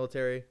was in the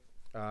military.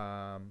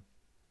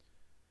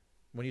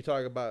 When you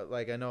talk about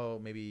like I know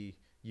maybe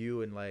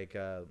you and like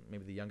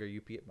maybe the younger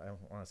UPS. I don't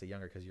want to say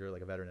younger because you're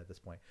like a veteran at this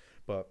point,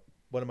 but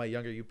one of my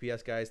younger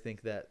UPS guys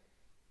think that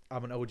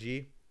I'm an OG.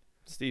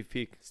 Steve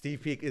Peak.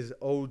 Steve Peak is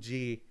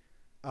OG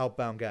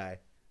outbound guy.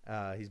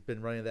 He's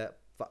been running that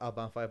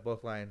outbound 5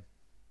 book line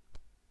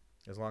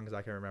as long as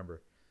I can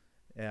remember,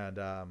 and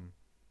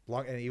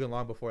even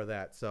long before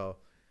that. So,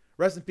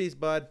 rest in peace,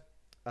 bud.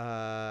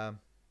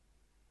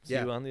 See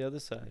you on the other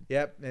side.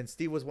 Yep. And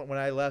Steve was when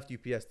I left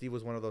UPS. Steve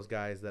was one of those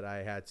guys that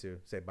I had to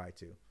say bye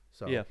to.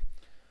 So yeah.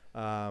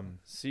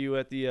 See you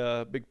at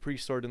the big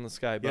pre-sword in the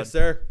sky, bud. Yes,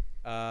 sir.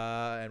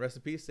 And rest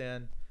in peace.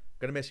 And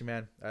gonna miss you,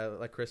 man. I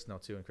let Chris know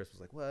too. And Chris was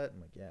like, "What?"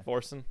 I'm like, "Yeah."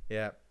 Forsen.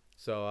 Yeah.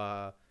 So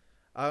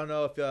I don't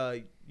know if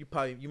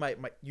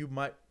you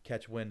might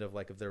catch wind of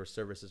like if there were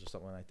services or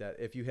something like that.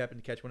 If you happen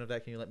to catch wind of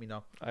that, can you let me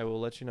know? I will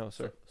let you know,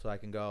 sir. So I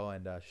can go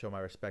and show my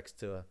respects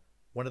to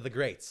one of the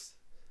greats,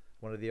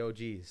 one of the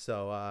OGs.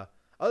 So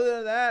other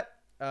than that,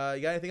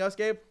 you got anything else,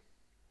 Gabe?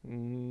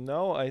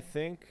 No, I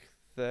think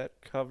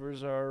that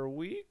covers our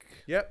week.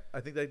 Yep,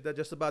 I think that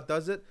just about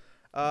does it.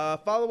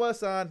 Follow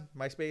us on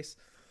MySpace,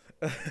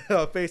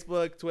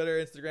 Facebook, Twitter,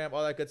 Instagram,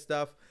 all that good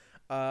stuff.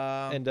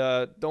 And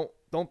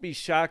don't be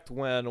shocked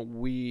when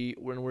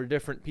we're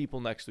different people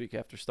next week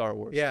after Star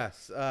Wars.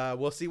 Yes,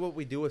 we'll see what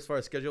we do as far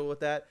as schedule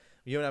with that.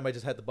 You and I might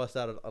just have to bust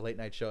out a late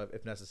night show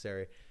if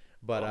necessary.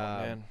 But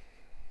man.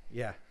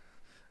 Yeah,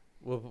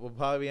 we'll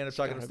probably end up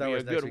talking to Star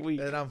Wars next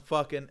week, and I'm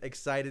fucking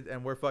excited,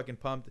 and we're fucking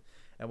pumped,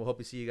 and we'll hope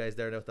to see you guys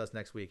there with us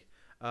next week.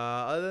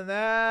 Other than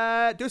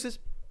that, deuces.